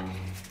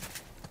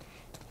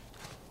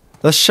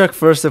 Let's check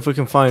first if we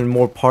can find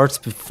more parts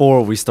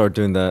before we start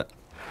doing that.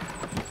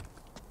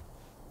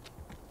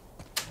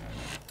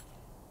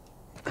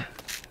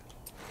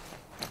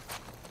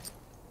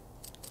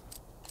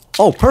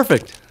 Oh,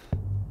 perfect.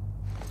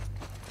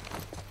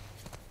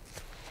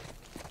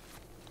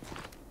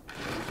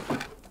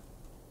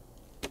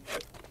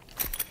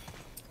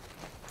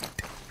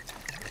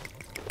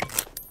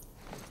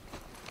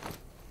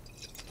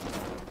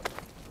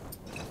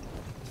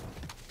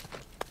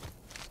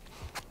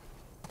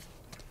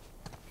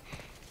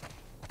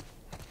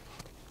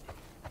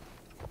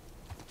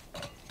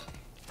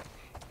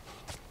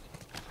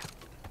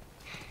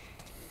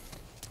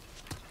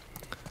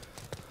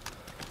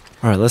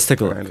 All right, let's take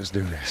a look. All right, let's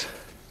do this.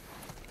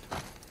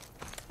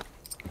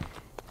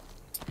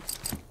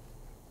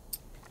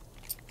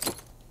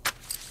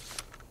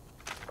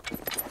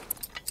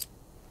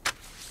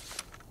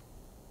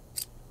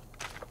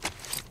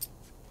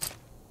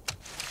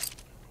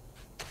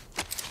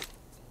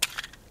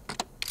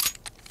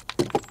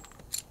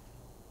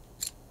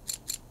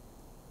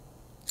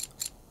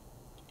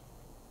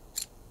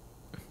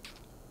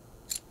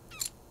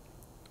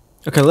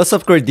 Okay, let's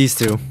upgrade these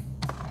two.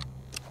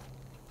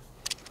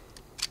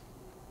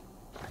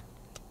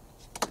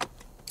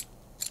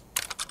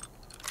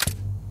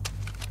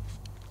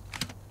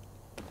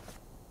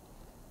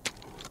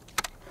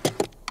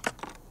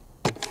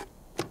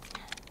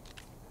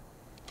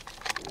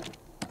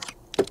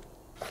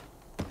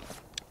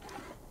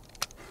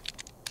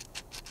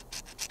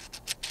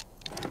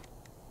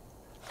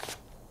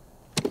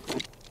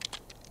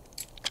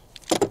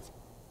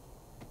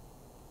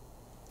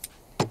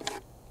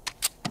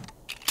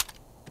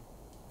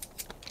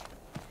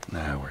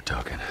 Now we're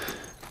talking.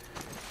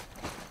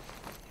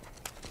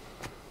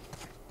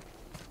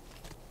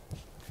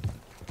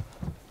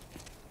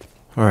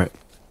 All right.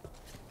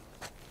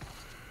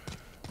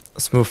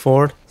 Let's move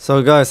forward.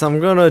 So guys, I'm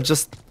gonna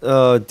just do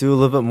a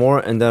little bit more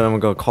and then I'm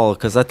gonna call it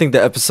because I think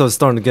the episode's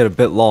starting to get a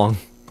bit long.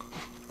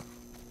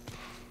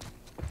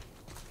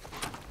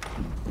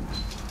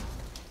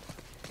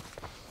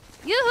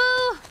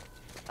 Yoo-hoo!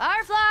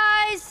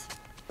 Fireflies!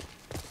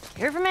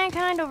 Here for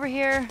mankind over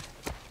here.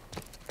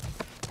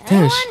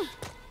 Damn, Anyone?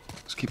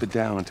 Let's keep it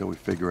down until we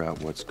figure out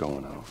what's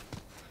going on.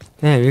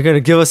 damn, you're gonna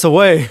give us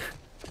away.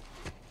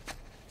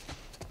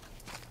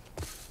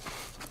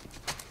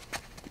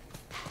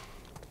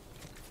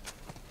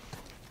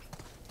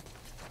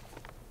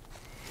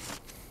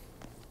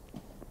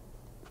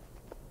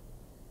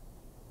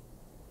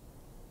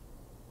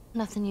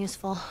 Nothing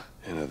useful.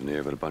 Ain't nothing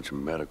here but a bunch of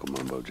medical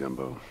mumbo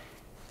jumbo.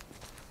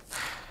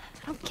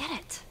 I don't get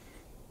it.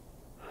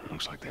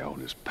 Looks like they all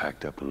just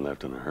packed up and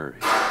left in a hurry.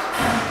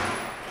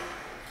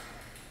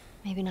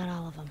 Maybe not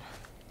all of them.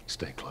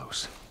 Stay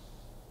close.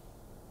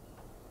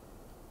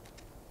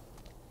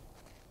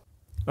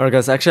 Alright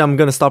guys, actually I'm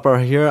gonna stop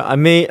right here.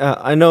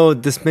 I know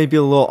this may be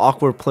a little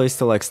awkward place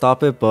to like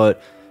stop it,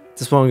 but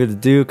this is what I'm gonna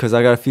do because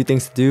I got a few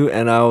things to do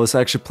and I was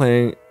actually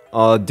planning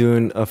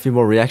doing a few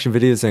more reaction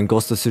videos and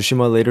Ghost of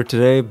Tsushima later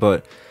today,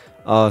 but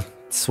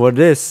it's what it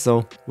is.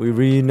 So we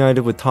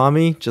reunited with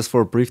Tommy just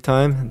for a brief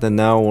time, then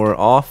now we're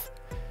off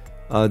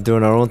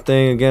doing our own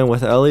thing again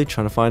with Ellie,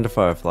 trying to find the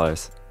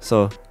fireflies.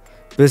 So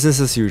business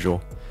as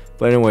usual.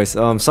 But anyways,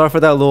 sorry for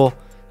that little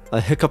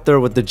hiccup there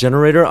with the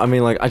generator. I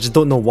mean, like, I just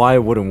don't know why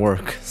it wouldn't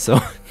work.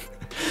 So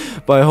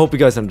but I hope you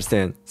guys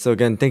understand. So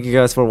again, thank you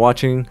guys for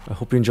watching. I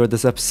hope you enjoyed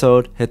this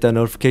episode. Hit that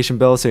notification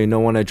bell so you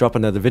know when I drop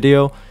another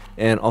video.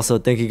 And also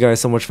thank you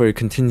guys so much for your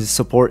continued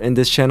support in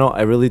this channel.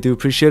 I really do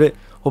appreciate it.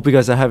 Hope you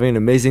guys are having an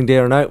amazing day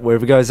or night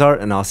wherever you guys are,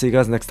 and I'll see you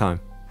guys next time.